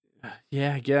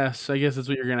 Yeah, I guess that's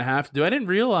what you're gonna have to do. I didn't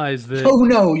realize that. Oh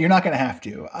no, you're not gonna have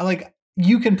to.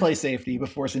 You can play safety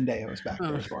before Sendejo is back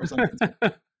there, as far as I'm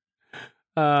concerned.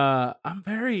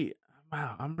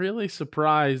 I'm really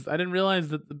surprised. I didn't realize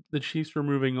that the Chiefs were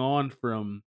moving on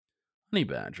from Honey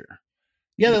Badger.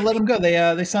 Yeah, they let him go.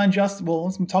 They signed Justin. Well,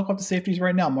 let's talk about the safeties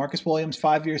right now. Marcus Williams,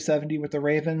 5 years, $70 with the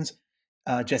Ravens.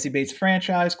 Jesse Bates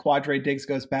franchise. Quadre Diggs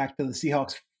goes back to the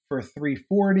Seahawks for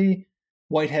 $340.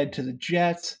 Whitehead to the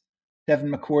Jets.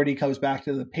 Devin McCourty goes back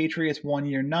to the Patriots, 1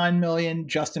 year, $9 million.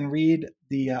 Justin Reed,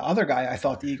 the other guy I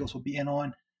thought the Eagles would be in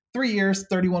on, 3 years,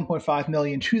 $31.5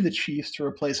 million to the Chiefs to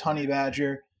replace Honey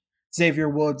Badger. Xavier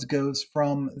Woods goes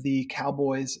from the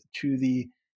Cowboys to the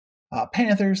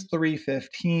Panthers,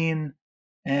 $315.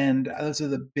 And those are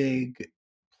the big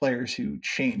players who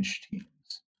changed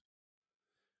teams.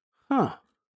 Huh.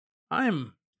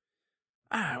 I'm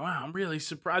really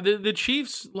surprised. The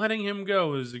Chiefs letting him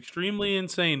go is extremely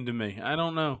insane to me. I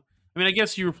don't know. I mean, I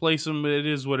guess you replace him, but it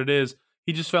is what it is.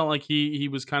 He just felt like he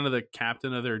was kind of the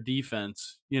captain of their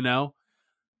defense, you know?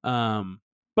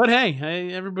 But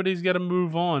hey, everybody's got to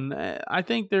move on. I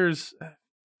think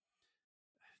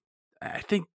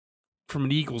from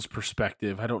an Eagles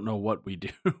perspective, I don't know what we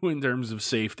do in terms of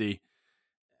safety.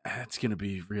 It's going to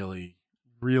be really,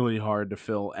 really hard to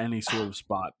fill any sort of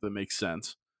spot that makes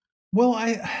sense. Well,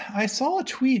 I saw a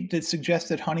tweet that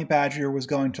suggested Honey Badger was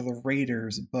going to the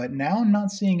Raiders, but now I'm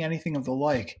not seeing anything of the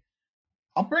like.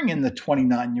 I'll bring in the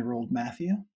 29-year-old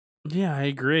Matthew. Yeah, I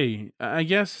agree. I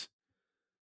guess,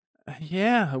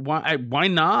 yeah, why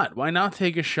not? Why not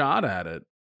take a shot at it?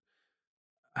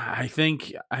 I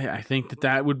think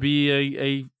that would be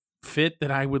a fit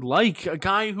that I would like. A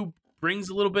guy who brings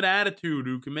a little bit of attitude,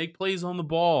 who can make plays on the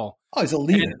ball. Oh, he's a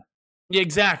leader. Yeah,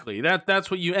 exactly.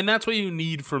 That's what you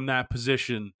need from that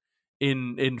position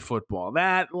in football.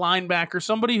 That linebacker,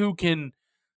 somebody who can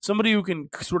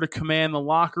sort of command the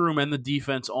locker room and the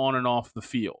defense on and off the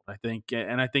field. I think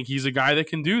he's a guy that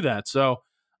can do that. So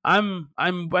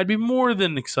I'd be more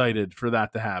than excited for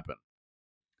that to happen.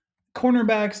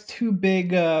 Cornerbacks, two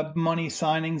big money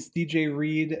signings. DJ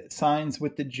Reed signs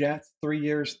with the Jets, 3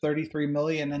 years, $33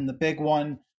 million, and the big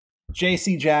one,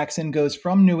 J.C. Jackson goes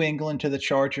from New England to the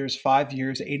Chargers, 5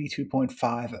 years,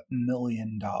 $82.5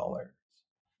 million.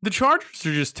 The Chargers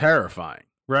are just terrifying,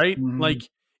 right? Mm-hmm. Like,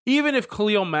 even if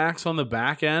Khalil Mack's on the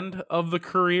back end of the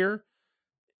career,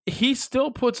 he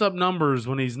still puts up numbers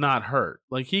when he's not hurt.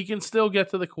 Like, he can still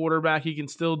get to the quarterback. He can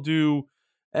still do,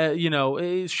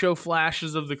 show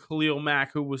flashes of the Khalil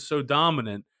Mack who was so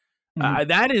dominant. Mm-hmm.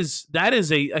 That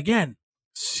is again,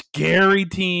 scary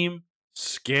team,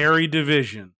 scary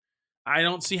division. I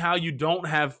don't see how you don't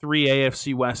have 3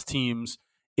 AFC West teams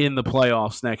in the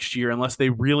playoffs next year unless they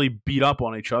really beat up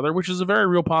on each other, which is a very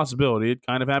real possibility. It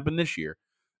kind of happened this year.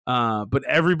 But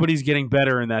everybody's getting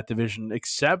better in that division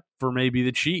except for maybe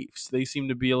the Chiefs. They seem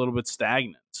to be a little bit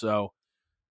stagnant. So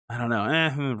I don't know.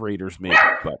 The Raiders maybe,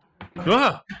 but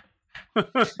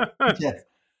Yes,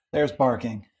 there's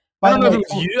barking. I By don't the know way,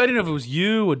 if it was you. I didn't know if it was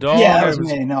you, a dog. yeah, I it was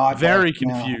was me. No, I very barked.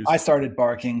 No, confused. I started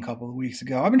barking a couple of weeks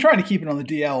ago. I've been trying to keep it on the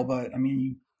DL, but I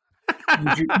mean,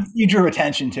 you drew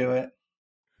attention to it.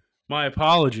 My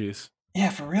apologies. Yeah,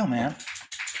 for real, man.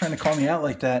 Trying to call me out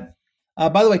like that.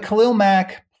 By the way, Khalil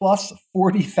Mack plus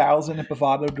 40,000 at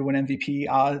Bovado to win MVP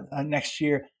next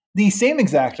year. The same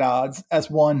exact odds as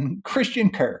one Christian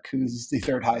Kirk, who's the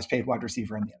third highest paid wide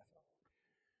receiver in the NFL.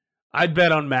 I'd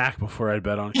bet on Mac before I'd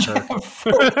bet on Kirk. Yeah,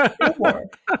 for sure.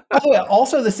 By the way,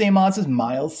 also the same odds as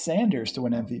Miles Sanders to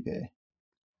win MVP.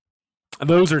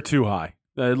 Those are too high.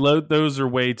 Those are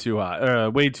way too high.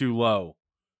 Way too low.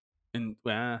 And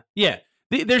yeah,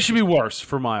 there should be worse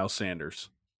for Miles Sanders.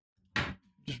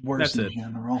 Just worse That's in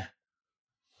general.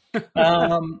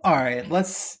 All right,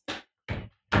 let's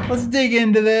dig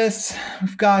into this.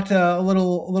 We've got a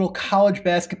little college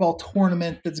basketball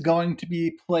tournament that's going to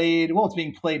be played. Well, it's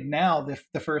being played now.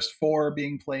 The first four are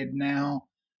being played now,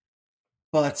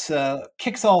 but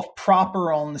kicks off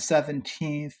proper on the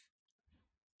 17th.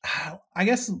 I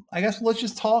guess let's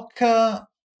just talk.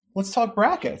 Let's talk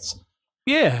brackets.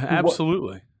 Yeah,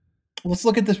 absolutely. Let's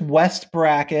look at this West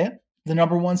bracket. The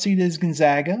number 1 seed is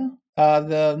Gonzaga.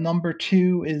 The number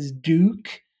 2 is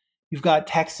Duke. You've got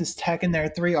Texas Tech in there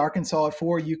at 3, Arkansas at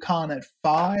 4, UConn at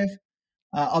 5.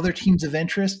 Other teams of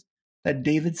interest, that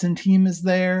Davidson team is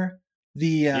there.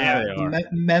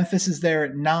 Memphis is there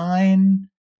at 9.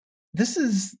 This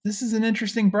is an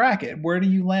interesting bracket. Where do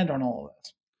you land on all of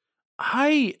this?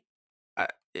 I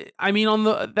mean,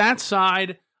 on that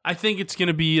side, I think it's going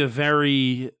to be a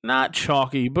very, not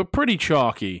chalky, but pretty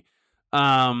chalky.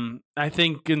 I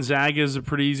think Gonzaga is a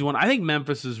pretty easy one. I think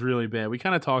Memphis is really bad. We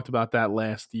kind of talked about that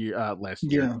last week.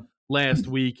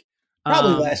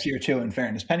 Probably last year too, in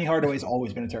fairness. Penny Hardaway's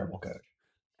always been a terrible coach.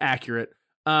 Accurate.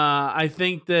 I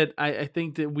think that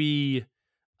we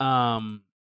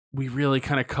really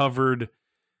kind of covered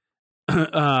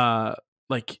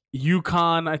like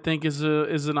UConn, I think is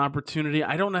an opportunity.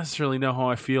 I don't necessarily know how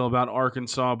I feel about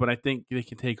Arkansas, but I think they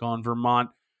can take on Vermont.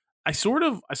 I sort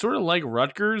of like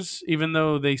Rutgers, even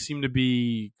though they seem to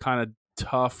be kind of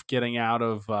tough getting out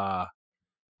of the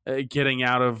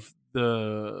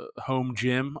home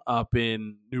gym up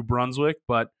in New Brunswick.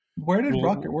 But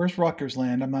where's Rutgers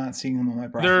land? I'm not seeing them on my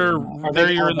bracket.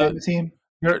 They're the team.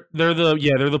 They're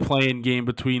the play-in game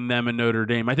between them and Notre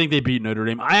Dame. I think they beat Notre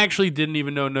Dame. I actually didn't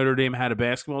even know Notre Dame had a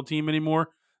basketball team anymore.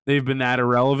 They've been that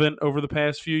irrelevant over the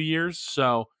past few years.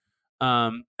 So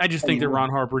I just think that Ron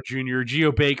Harper Jr.,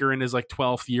 Geo Baker in his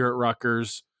 12th year at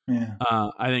Rutgers. Yeah.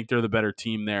 I think they're the better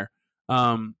team there.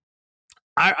 That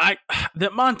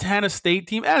Montana State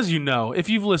team, as you know, if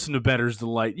you've listened to Better's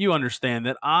Delight, you understand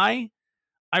that I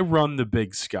run the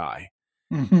Big Sky.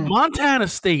 Mm-hmm. Montana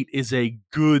State is a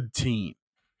good team.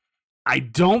 I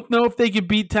don't know if they could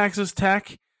beat Texas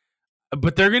Tech,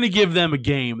 but they're going to give them a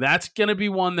game. That's going to be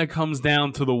one that comes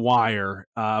down to the wire.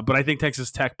 But I think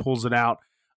Texas Tech pulls it out.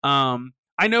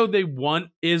 I know they want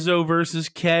Izzo versus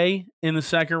K in the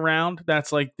second round.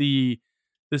 That's like the.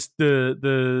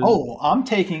 Oh, I'm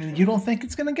taking. You don't think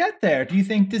it's going to get there? Do you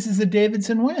think this is a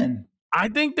Davidson win? I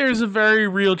think there's a very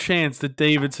real chance that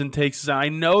Davidson takes us out. I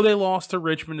know they lost to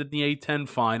Richmond at the A-10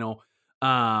 final,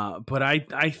 but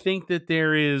I think that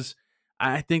there is.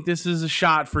 I think this is a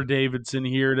shot for Davidson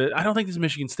here. I don't think this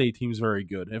Michigan State team is very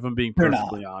good, if I'm being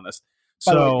perfectly honest.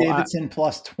 By the way, Davidson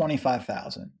plus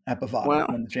 25,000 at Bovada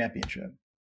to win the championship.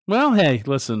 Well, hey,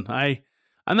 listen, I'm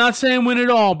not saying win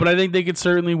it all, but I think they could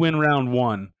certainly win round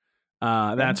 1.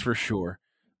 That's for sure.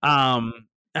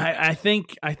 I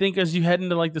think as you head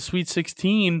into the Sweet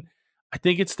 16, I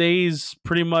think it stays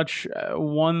pretty much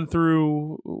 1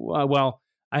 through. Well,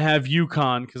 I have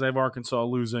UConn because I have Arkansas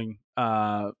losing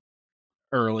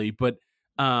early, but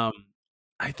I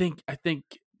think.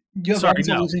 You have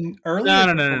Arkansas losing early?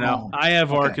 No. I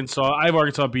have Arkansas. I have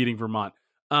Arkansas beating Vermont.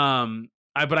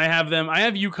 But I have them. I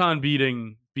have UConn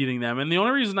beating them, and the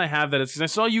only reason I have that is because I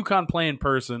saw UConn play in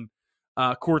person,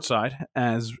 courtside,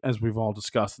 as we've all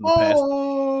discussed in the past.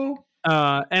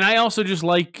 And I also just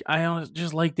like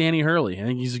Danny Hurley. I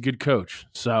think he's a good coach.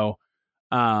 So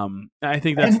I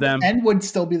think that's them, and would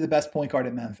still be the best point guard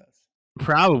in Memphis,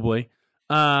 probably.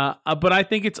 But I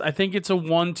think it's a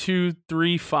 1, 2,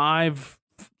 3, 5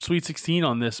 Sweet 16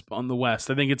 on the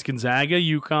West. I think it's Gonzaga,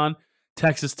 UConn,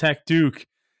 Texas Tech, Duke,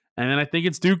 and then I think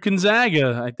it's Duke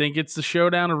Gonzaga. I think it's the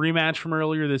showdown, a rematch from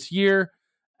earlier this year.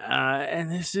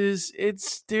 And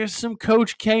there's some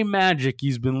Coach K magic.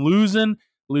 He's been lose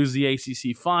the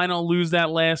ACC final, lose that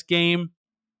last game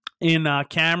in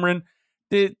Cameron.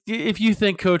 if you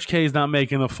think Coach K is not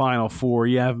making the Final Four,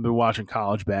 you haven't been watching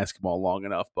college basketball long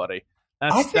enough, buddy.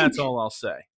 That's all I'll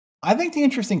say. I think the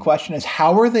interesting question is,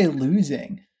 how are they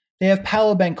losing? They have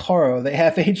Paolo Banchero, they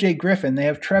have AJ Griffin, they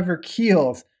have Trevor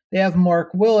Keels, they have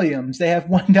Mark Williams, they have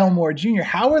Wendell Moore Jr.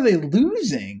 How are they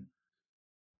losing?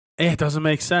 It doesn't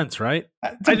make sense, right?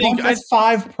 I think that's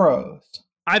 5 pros.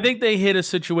 I think they hit a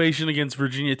situation against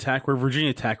Virginia Tech where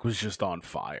Virginia Tech was just on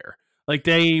fire. Like,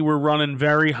 they were running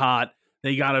very hot.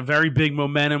 They got a very big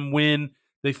momentum win.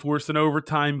 They forced an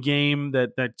overtime game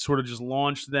that sort of just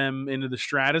launched them into the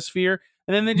stratosphere,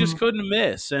 and then they just couldn't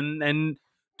miss. And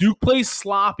Duke plays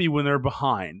sloppy when they're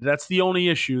behind. That's the only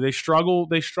issue. They struggle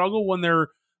when they're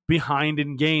behind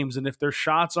in games, and if their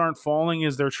shots aren't falling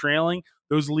as they're trailing,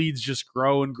 those leads just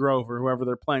grow and grow for whoever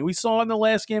they're playing. We saw in the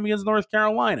last game against North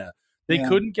Carolina. They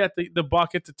couldn't get the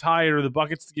bucket to tie it or the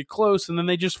buckets to get close, and then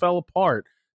they just fell apart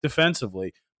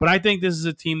defensively. But I think this is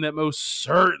a team that most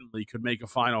certainly could make a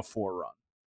Final Four run.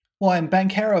 Well, and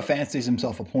Banchero fancies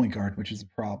himself a point guard, which is a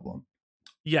problem.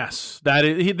 Yes,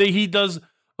 he does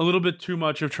a little bit too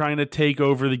much of trying to take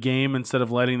over the game instead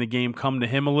of letting the game come to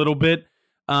him a little bit.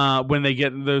 When they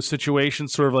get in those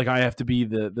situations, sort of like I have to be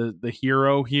the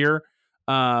hero here.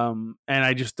 And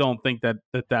I just don't think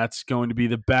that's going to be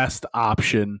the best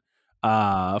option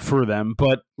for them.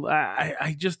 But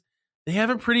they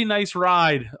have a pretty nice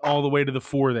ride all the way to the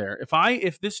 4 there.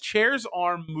 If this chair's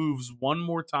arm moves one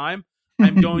more time,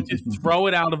 I'm going to throw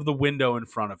it out of the window in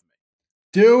front of me.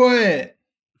 Do it.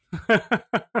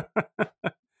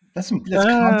 That's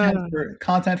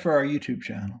content for our YouTube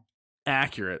channel.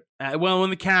 Accurate. Well, when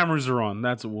the cameras are on,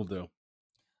 that's what we'll do.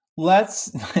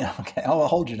 Okay, I'll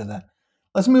hold you to that.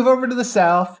 Let's move over to the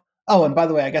South. Oh, and by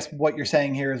the way, I guess what you're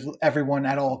saying here is everyone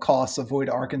at all costs avoid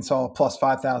Arkansas plus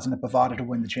 5,000 at Bovada to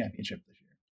win the championship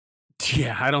this year.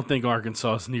 Yeah, I don't think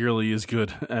Arkansas is nearly as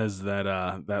good as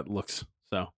that looks.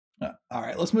 So, all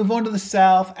right, let's move on to the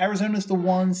South. Arizona's the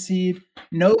 1 seed.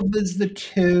 Nova's the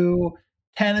 2.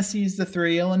 Tennessee's the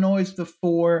 3. Illinois is the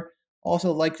 4.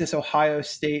 Also like this Ohio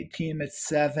State team at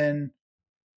 7.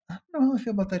 I don't know how I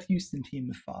feel about that Houston team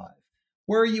at 5.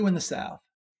 Where are you in the South?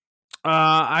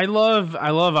 I love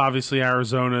obviously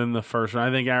Arizona in the first round.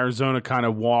 I think Arizona kind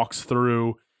of walks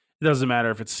through. It doesn't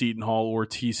matter if it's Seton Hall or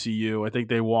TCU. I think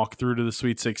they walk through to the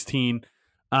Sweet 16.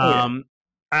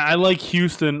 I like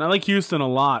Houston. I like Houston a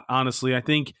lot, honestly. I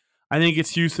think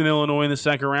it's Houston, Illinois in the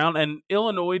second round. And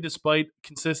Illinois, despite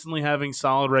consistently having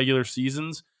solid regular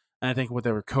seasons, and I think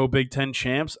they were co-Big Ten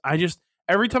champs,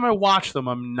 every time I watch them,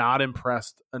 I'm not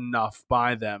impressed enough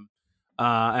by them.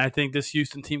 And I think this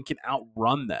Houston team can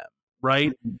outrun them,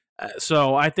 right?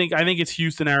 So I think it's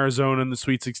Houston, Arizona in the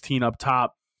Sweet 16 up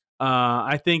top.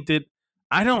 I think that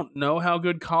I don't know how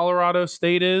good Colorado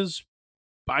State is.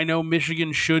 I know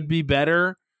Michigan should be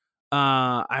better.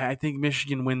 I think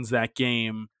Michigan wins that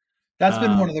game. That's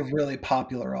been one of the really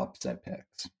popular upset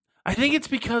picks. I think it's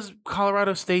because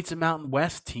Colorado State's a Mountain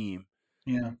West team.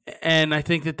 Yeah. And I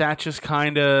think that just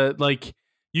kind of like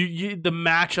the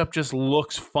matchup just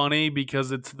looks funny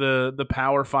because it's the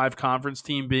Power 5 conference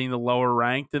team being the lower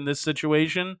ranked in this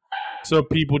situation. So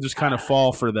people just kind of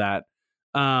fall for that.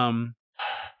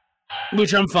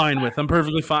 Which I'm fine with. I'm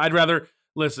perfectly fine. I'd rather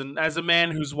listen, as a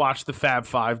man who's watched the Fab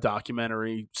 5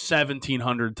 documentary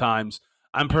 1,700 times,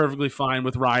 I'm perfectly fine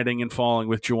with riding and falling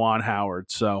with Juwan Howard.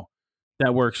 So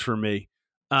that works for me.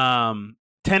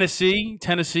 Tennessee,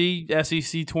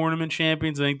 SEC tournament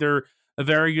champions. I think they're a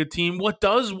very good team. What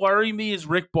does worry me is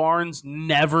Rick Barnes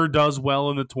never does well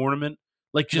in the tournament.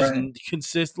 Like, just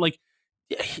consistent. Like,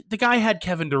 the guy had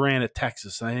Kevin Durant at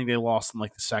Texas, and I think they lost in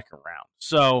like the second round.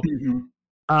 So,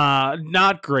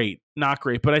 not great.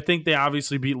 But I think they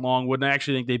obviously beat Longwood, and I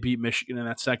actually think they beat Michigan in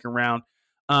that second round.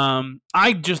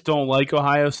 I just don't like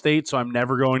Ohio State, so I'm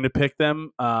never going to pick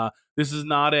them. This is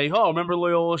not remember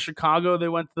Loyola Chicago? They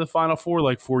went to the Final Four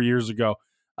like 4 years ago.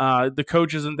 The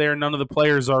coach isn't there. None of the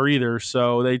players are either.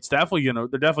 So they're definitely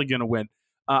gonna win.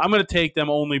 I'm gonna take them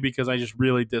only because I just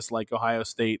really dislike Ohio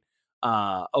State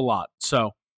a lot.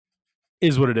 So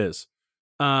is what it is.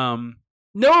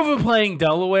 Nova playing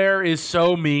Delaware is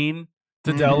so mean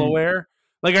to Delaware.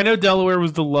 Like, I know Delaware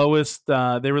was the lowest.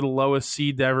 They were the lowest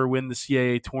seed to ever win the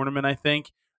CAA tournament. I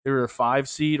think they were a 5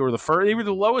 seed or the first. They were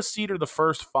the lowest seed or the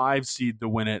first 5 seed to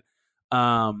win it.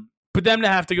 But them to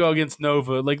have to go against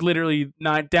Nova, like literally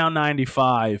down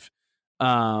 95.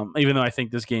 Even though I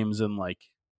think this game is in like,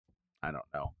 I don't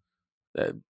know,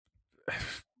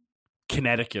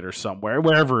 Connecticut or somewhere,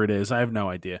 wherever it is. I have no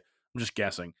idea. I'm just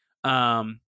guessing.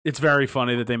 It's very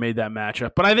funny that they made that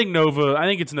matchup. But I think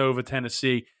it's Nova,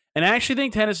 Tennessee. And I actually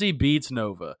think Tennessee beats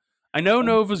Nova. I know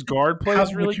Nova's guard play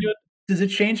is really good. Does it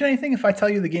change anything if I tell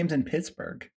you the game's in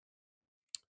Pittsburgh?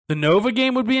 The Nova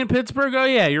game would be in Pittsburgh? Oh,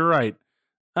 yeah, you're right.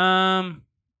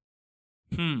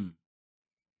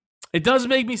 It does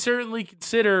make me certainly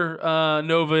consider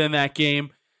Nova in that game.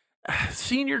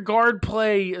 Senior guard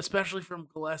play, especially from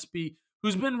Gillespie,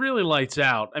 who's been really lights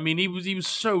out. I mean, he was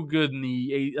so good in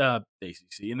the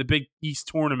ACC, in the Big East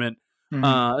tournament,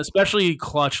 especially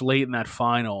clutch late in that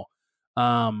final.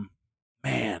 Man,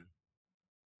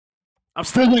 I'm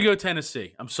still going to go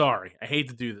Tennessee. I'm sorry. I hate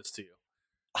to do this to you.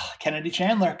 Kennedy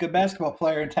Chandler, good basketball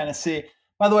player in Tennessee.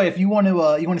 By the way, if you want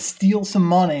to steal some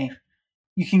money,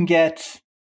 you can get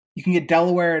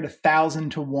Delaware at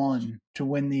 1,000-1 to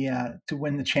win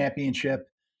the championship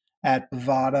at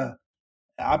Bovada.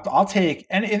 I'll take,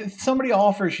 and if somebody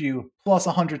offers you plus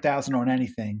 100,000 on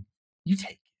anything, you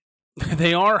take it.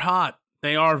 They are hot.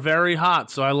 They are very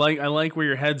hot. So I like where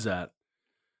your head's at.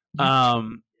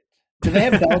 Do they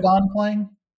have Belgon playing?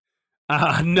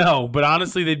 No, but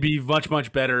honestly, they'd be much,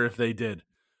 much better if they did.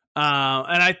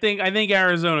 And I think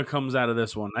Arizona comes out of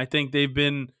this one. I think they've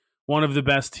been one of the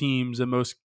best teams and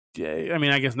most. I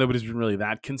mean, I guess nobody's been really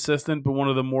that consistent, but one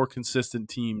of the more consistent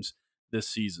teams this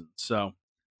season. So,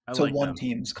 one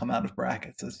team's come out of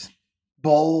brackets. It's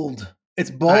bold. It's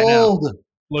bold.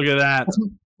 Look at that.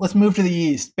 Let's move to the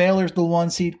East. Baylor's the 1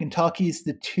 seed. Kentucky's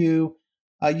the 2.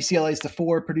 UCLA's the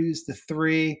 4. Purdue's the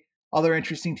 3. Other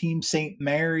interesting teams, St.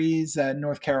 Mary's,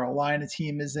 North Carolina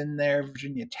team is in there.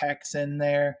 Virginia Tech's in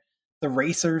there. The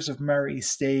Racers of Murray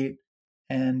State.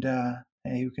 And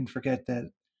hey, who can forget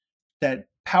that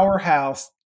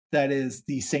powerhouse that is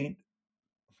the St.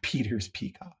 Peter's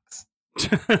Peacocks.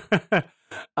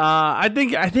 I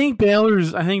think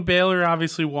Baylor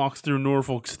obviously walks through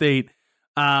Norfolk State.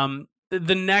 The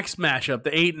next matchup,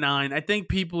 the 8-9, I think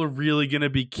people are really going to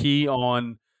be key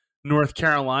on North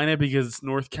Carolina because it's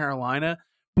North Carolina,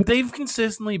 but they've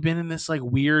consistently been in this like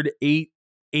weird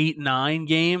 8-9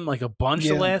 game like a bunch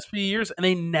the last few years, and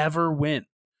they never win.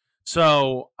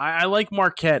 So I like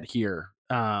Marquette here.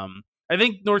 I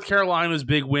think North Carolina's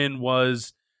big win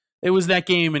was that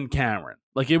game in Cameron.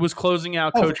 Like it was closing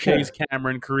out Coach K's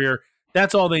Cameron career.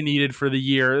 That's all they needed for the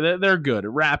year. They're good.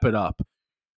 Wrap it up.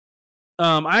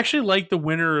 I actually like the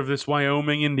winner of this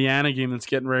Wyoming-Indiana game that's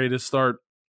getting ready to start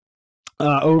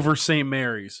over St.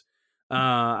 Mary's.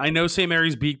 I know St.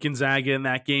 Mary's beat Gonzaga in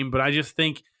that game, but I just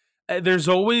think there's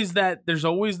always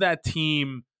that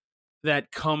team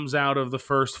that comes out of the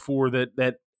first 4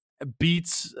 that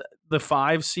beats the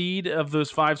 5 seed of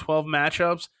those 5-12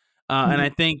 matchups. And I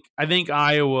think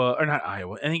Iowa, or not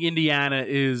Iowa, I think Indiana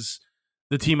is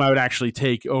the team I would actually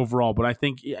take overall, but I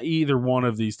think either one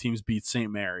of these teams beats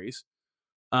St. Mary's.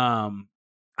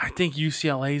 I think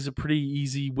UCLA is a pretty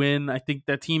easy win. I think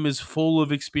that team is full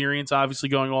of experience, obviously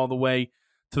going all the way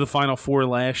to the Final Four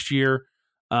last year.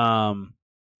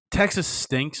 Texas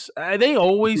stinks. They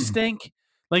always stink.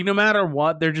 Like, no matter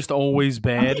what, they're just always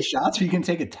bad. How many shots are you going to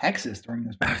take at Texas during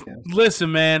this podcast?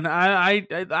 Listen, man,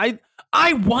 I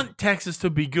want Texas to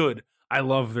be good. I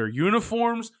love their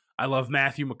uniforms. I love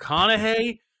Matthew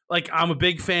McConaughey. Like, I'm a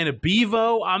big fan of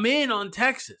Bevo. I'm in on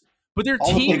Texas. But their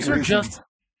teams are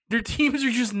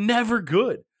just never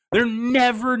good. They're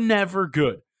never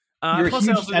good. I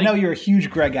know you're a huge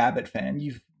Greg Abbott fan.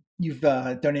 You've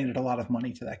donated a lot of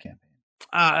money to that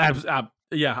campaign.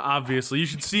 Yeah, obviously. You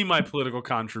should see my political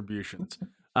contributions.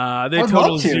 They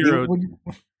total zero. Would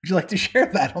you like to share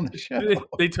that on the show?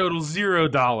 They total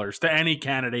 $0 to any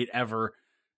candidate ever.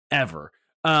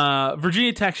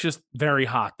 Virginia Tech's just very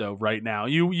hot though right now.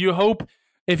 You hope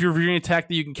if you're Virginia Tech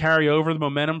that you can carry over the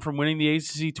momentum from winning the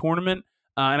ACC tournament,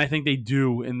 and I think they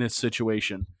do in this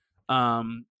situation.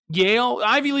 Yale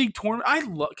Ivy League tournament.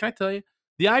 Can I tell you,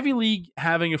 the Ivy League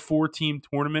having a 4-team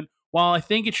tournament, while I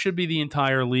think it should be the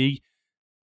entire league,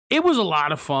 it was a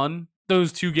lot of fun.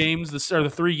 Those 2 games, the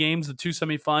 3 games, the 2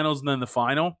 semifinals, and then the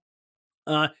final.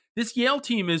 This Yale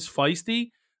team is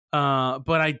feisty,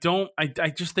 but I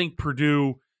just think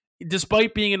Purdue,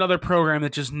 despite being another program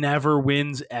that just never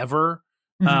wins ever,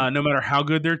 no matter how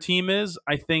good their team is,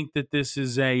 I think that this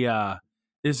is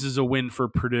a win for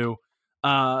Purdue.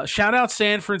 Shout out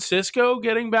San Francisco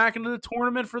getting back into the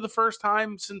tournament for the first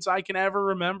time since I can ever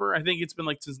remember. I think it's been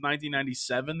like since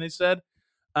 1997. They said.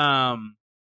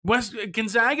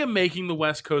 Gonzaga making the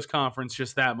West Coast Conference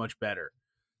just that much better.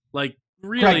 Like,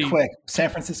 really quick. San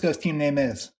Francisco's team name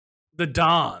is the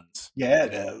Dons. Yeah,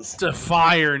 it is. It's a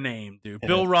fire name, dude.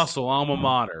 Bill Russell, alma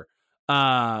mater.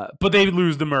 But they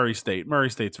lose to Murray State.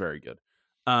 Murray State's very good.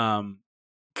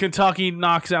 Kentucky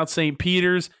knocks out St.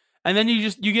 Peter's, and then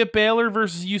you get Baylor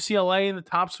versus UCLA in the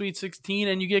top Sweet 16,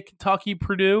 and you get Kentucky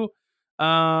Purdue.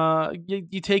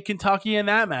 You take Kentucky in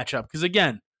that matchup because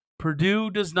again,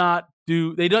 Purdue does not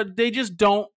do. They just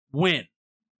don't win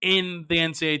in the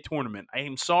NCAA tournament. I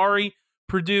am sorry,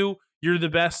 Purdue. You're the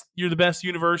best. You're the best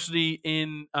university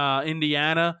in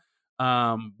Indiana.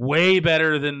 Way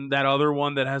better than that other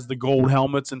one that has the gold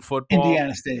helmets in football.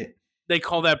 Indiana State. They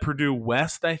call that Purdue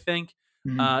West, I think.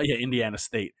 Mhm. Yeah, Indiana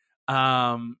State.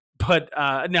 But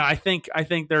no, I think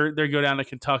they go down to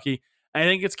Kentucky. I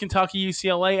think it's Kentucky,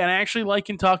 UCLA, and I actually like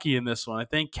Kentucky in this one. I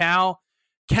think Cal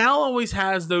always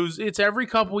has those. It's every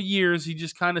couple years he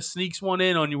just kind of sneaks one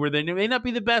in on you where they may not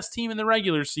be the best team in the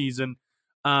regular season,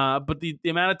 but the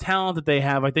amount of talent that they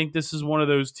have, I think this is one of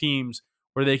those teams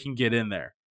where they can get in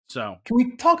there. So can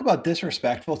we talk about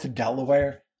disrespectful to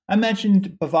Delaware? I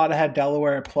mentioned Bovada had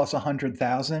Delaware at plus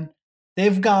 100,000.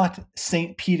 They've got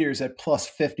St. Peter's at plus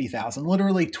 50,000,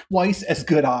 literally twice as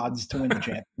good odds to win the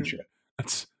championship.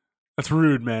 That's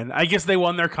rude, man. I guess they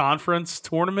won their conference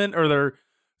tournament, or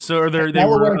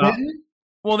Delaware didn't?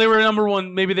 Well, they were number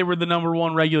one. Maybe they were the number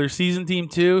one regular season team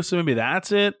too. So maybe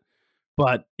that's it.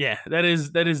 But yeah, that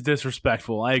is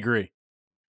disrespectful. I agree.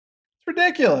 It's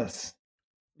ridiculous.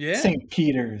 Yeah, St.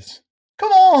 Peter's.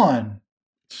 Come on.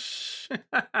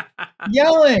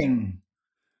 Yelling.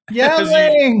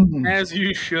 As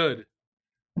you should.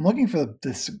 I'm looking for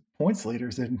the points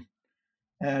leaders and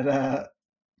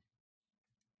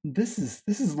this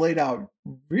is laid out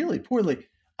really poorly.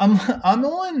 I'm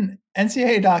on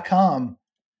NCAA.com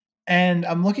and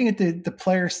I'm looking at the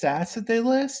player stats that they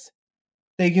list.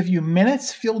 They give you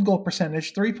minutes, field goal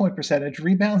percentage, 3-point percentage,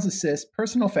 rebounds, assists,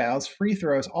 personal fouls, free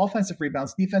throws, offensive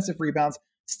rebounds, defensive rebounds,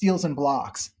 steals, and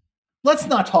blocks. Let's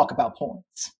not talk about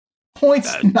points.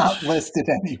 Points not listed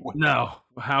anywhere. No,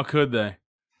 how could they?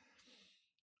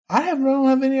 I don't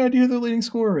have any idea who the leading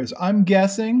scorer is. I'm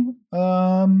guessing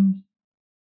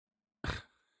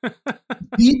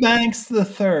D. Banks the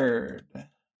third. That's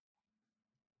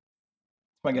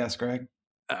my guess, Greg.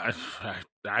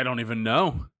 I don't even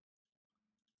know.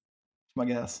 That's my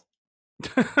guess.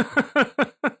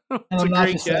 And I'm not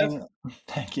just saying.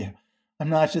 Thank you. I'm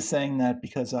not just saying that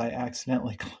because I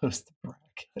accidentally closed the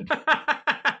bracket.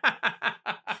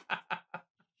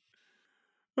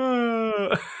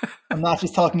 I'm not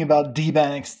just talking about D.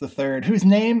 Banks the third, whose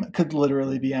name could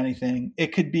literally be anything.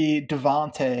 It could be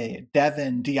Devontae,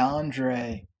 Devin,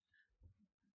 DeAndre,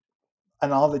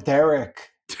 and all the Derek,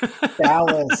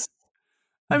 Dallas.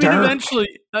 I mean,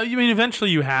 eventually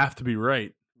you have to be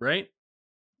right?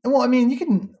 Well, I mean, we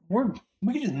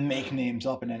could just make names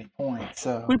up at any point.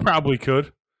 So we probably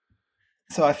could.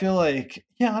 So I feel like,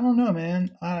 I don't know,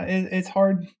 man. It's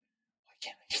hard. Why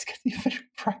can't I just get the official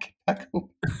bracket back open?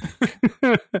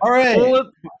 All right.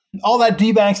 All that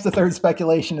D-Banks the third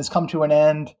speculation has come to an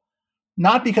end.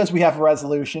 Not because we have a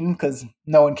resolution, because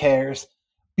no one cares.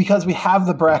 Because we have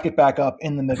the bracket back up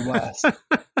in the Midwest.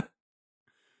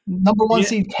 Number 1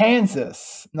 seed,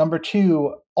 Kansas. Number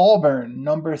 2, Auburn.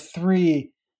 Number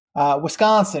 3,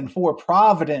 Wisconsin. 4,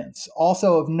 Providence.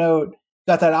 Also of note,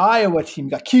 got that Iowa team.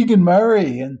 You got Keegan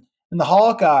Murray and the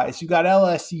Hawkeyes. You got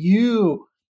LSU.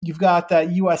 You've got that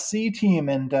USC team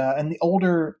and the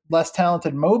older, less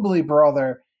talented Mobley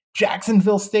brother.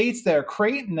 Jacksonville State's there.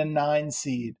 Creighton, a 9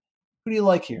 seed. Who do you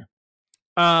like here?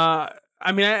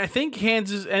 I mean, I think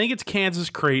Kansas. I think it's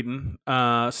Kansas, Creighton,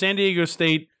 San Diego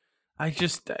State. I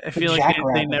feel like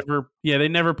they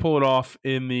never pull it off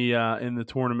in the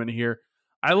tournament here.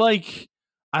 I like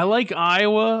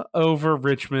Iowa over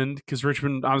Richmond because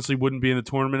Richmond honestly wouldn't be in the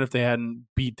tournament if they hadn't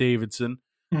beat Davidson.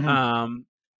 Mm-hmm.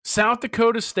 South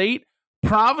Dakota State,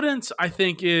 Providence, I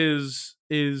think is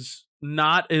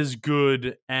not as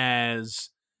good as.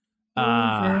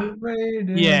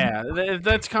 Yeah,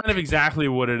 that's kind of exactly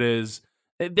what it is.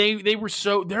 They were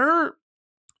so their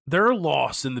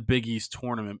loss in the Big East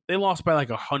tournament. They lost by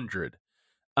like 100.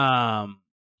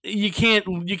 You can't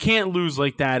lose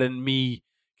like that and me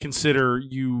consider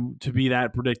you to be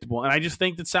that predictable. And I just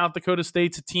think that South Dakota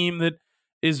State's a team that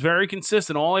is very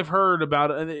consistent. All I've heard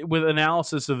about with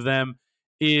analysis of them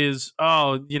is,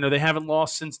 they haven't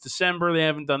lost since December. They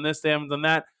haven't done this. They haven't done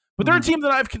that. But they're a team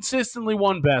that I've consistently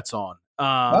won bets on.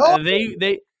 And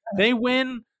they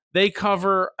win. They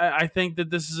cover. I think that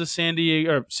this is a San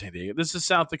Diego. This is a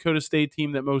South Dakota State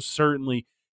team that most certainly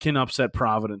can upset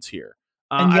Providence here.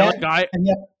 And yet,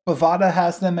 Bovada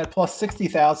has them at plus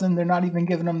 60,000. They're not even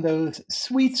giving them those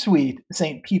sweet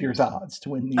St. Peter's odds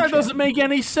to win these. That doesn't make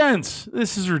any sense.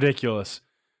 This is ridiculous.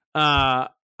 I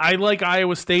like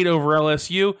Iowa State over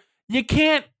LSU. You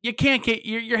can't get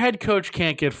your head coach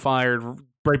can't get fired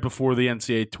right before the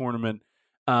NCAA tournament.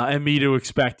 And me to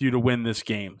expect you to win this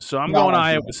game. So I'm going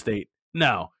Iowa State.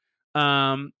 No.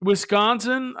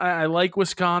 Wisconsin, I like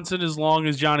Wisconsin as long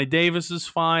as Johnny Davis is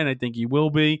fine. I think he will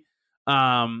be.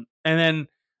 And then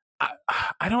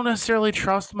I don't necessarily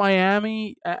trust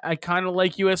Miami. I kind of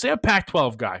like USC. A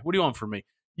Pac-12 guy. What do you want from me?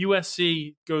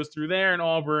 USC goes through there, and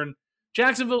Auburn.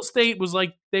 Jacksonville State was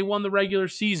like they won the regular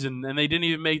season, and they didn't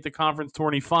even make the conference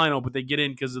tourney final, but they get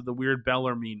in because of the weird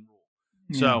Bellarmine rule.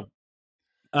 Yeah. So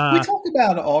we talked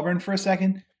about Auburn for a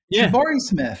second. Yeah. Jabari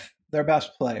Smith, their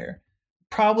best player,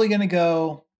 probably going to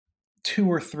go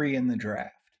 2 or 3 in the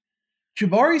draft.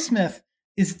 Jabari Smith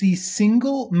is the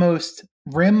single most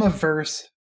rim-averse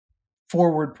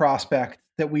forward prospect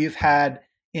that we have had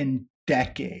in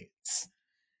decades.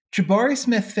 Jabari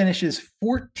Smith finishes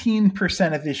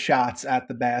 14% of his shots at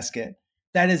the basket.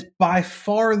 That is by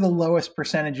far the lowest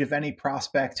percentage of any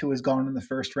prospect who has gone in the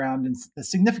first round in a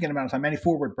significant amount of time, any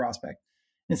forward prospect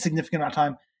in a significant amount of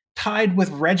time, tied with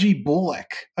Reggie Bullock,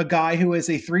 a guy who is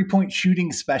a three-point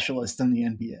shooting specialist in the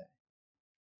NBA.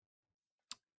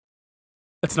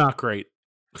 That's not great.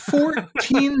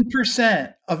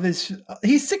 14% of his,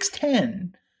 he's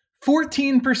 6'10",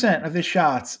 14% of his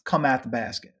shots come at the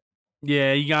basket.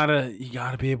 Yeah, you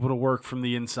gotta be able to work from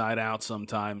the inside out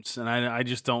sometimes, and I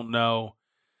just don't know.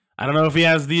 I don't know if he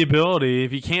has the ability.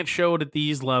 If he can't show it at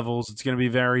these levels, it's going to be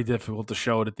very difficult to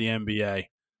show it at the NBA.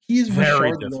 He's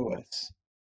very Rashard Lewis.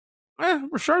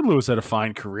 Rashard Lewis had a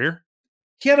fine career.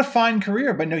 He had a fine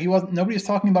career, but no, he wasn't. Nobody was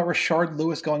talking about Rashard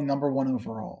Lewis going number 1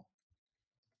 overall.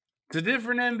 It's a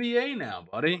different NBA now,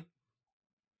 buddy.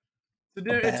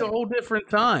 It's a whole different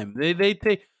time. They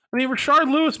take. I mean,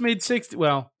 Rashard Lewis made 60.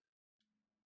 Well,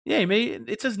 yeah, he made.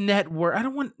 It says net worth. I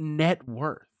don't want net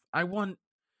worth. I want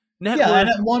net worth. And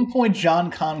at one point,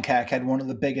 John Koncak had one of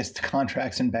the biggest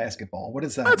contracts in basketball. What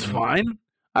is that? That's fine.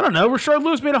 I don't know. Rashard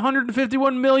Lewis made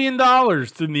 $151 million in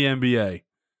the NBA.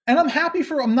 And I'm happy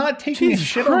for. I'm not taking a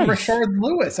shit on Rashard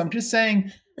Lewis. I'm just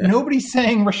saying. Nobody's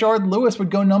saying Rashard Lewis would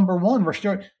go number 1.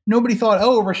 Nobody thought,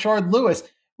 oh, Rashard Lewis.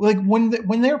 Like when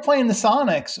they were playing the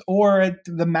Sonics or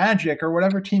the Magic or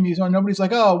whatever team he was on, nobody's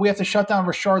like, oh, we have to shut down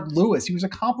Rashard Lewis. He was a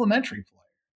complimentary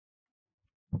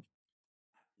player.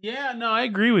 Yeah, no, I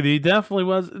agree with you. He definitely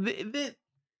was. The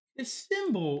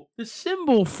symbol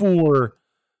for,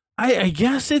 I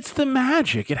guess it's the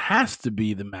Magic. It has to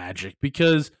be the Magic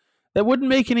because that wouldn't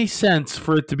make any sense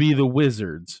for it to be the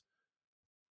Wizards.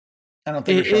 I don't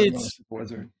think Rashard Lewis is a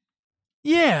Wizard.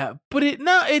 Yeah, but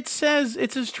it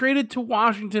says traded to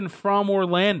Washington from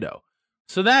Orlando.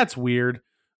 So that's weird.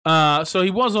 So he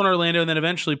was on Orlando and then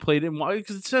eventually played in,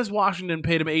 because it says Washington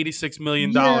paid him $86 million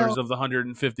of the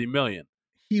 $150 million.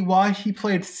 He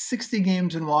played 60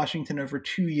 games in Washington over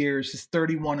 2 years, his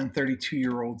 31 and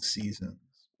 32-year-old seasons.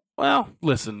 Well,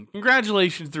 listen,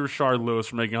 congratulations to Rashard Lewis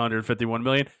for making $151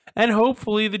 million, and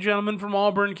hopefully the gentleman from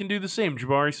Auburn can do the same,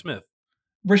 Jabari Smith.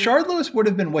 Rashard Lewis would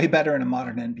have been way better in a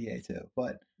modern NBA too,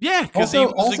 but yeah, because he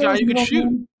was a guy who could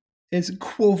shoot. Is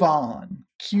Quovon,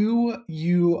 Quuovon,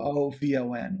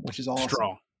 which is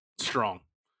awesome. Strong.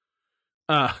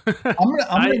 I'm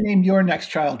gonna name your next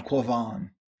child Quovon.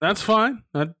 That's fine.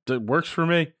 That works for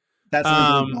me. That's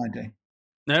blinding.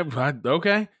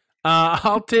 Okay.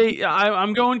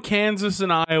 I'm going Kansas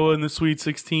and Iowa in the Sweet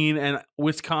 16, and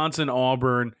Wisconsin,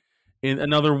 Auburn in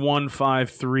another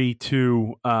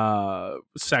 1-5-3-2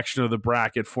 section of the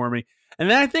bracket for me. And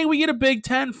then I think we get a Big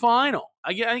Ten final.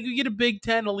 I think we get a Big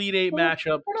Ten Elite Eight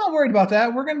matchup. We're not worried about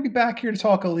that. We're going to be back here to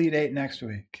talk Elite Eight next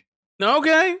week.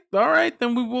 Okay. All right.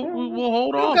 Then we'll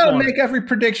hold off. You got to make every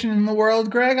prediction in the world,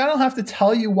 Greg. I don't have to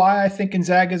tell you why I think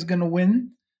Gonzaga is going to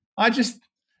win.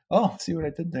 See what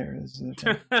I did there.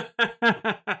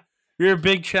 You're a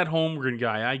big Chet Holmgren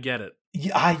guy. I get it.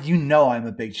 Yeah, I'm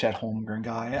a big Chet Holmgren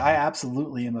guy. I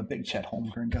absolutely am a big Chet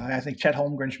Holmgren guy. I think Chet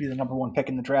Holmgren should be the number 1 pick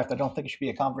in the draft. I don't think it should be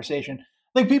a conversation.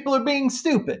 I think people are being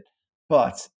stupid,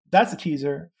 but that's a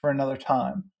teaser for another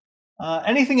time.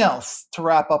 Anything else to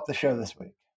wrap up the show this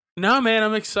week? No, man,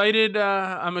 I'm excited.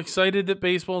 I'm excited that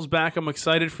baseball's back. I'm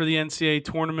excited for the NCAA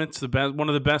tournaments. One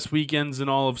of the best weekends in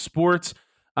all of sports.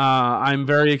 I'm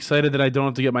very excited that I don't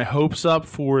have to get my hopes up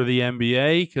for the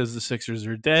NBA because the Sixers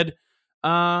are dead.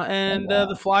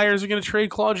 The Flyers are going to trade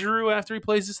Claude Giroux after he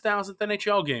plays his 1,000th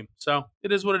NHL game. So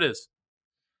it is what it is.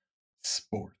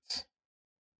 Sports.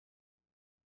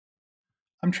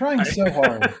 I'm trying so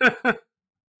hard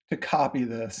to copy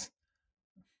this.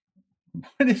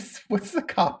 What's the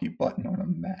copy button on a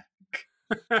Mac?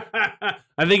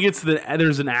 I think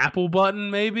there's an Apple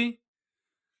button, maybe.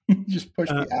 You just push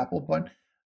the Apple button.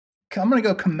 I'm going to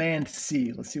go Command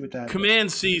C. Let's see what that is.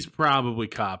 Command C is probably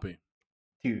copy.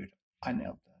 Dude, I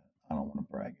nailed that. I don't want to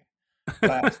brag. But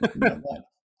I absolutely nailed that.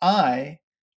 I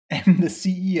am the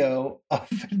CEO of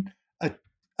an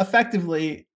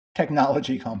effectively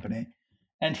technology company.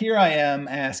 And here I am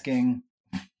asking,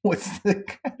 What's the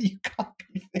how do you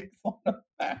copy things on the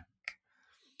back?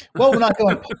 Well, we're not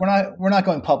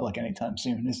going public anytime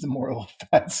soon. Is the moral of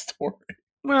that story?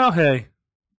 Well, hey.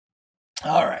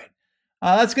 All right.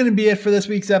 That's going to be it for this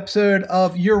week's episode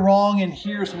of You're Wrong and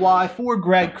Here's Why. For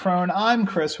Greg Crone, I'm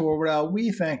Chris Horwood.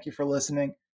 We thank you for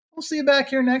listening. We'll see you back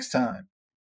here next time.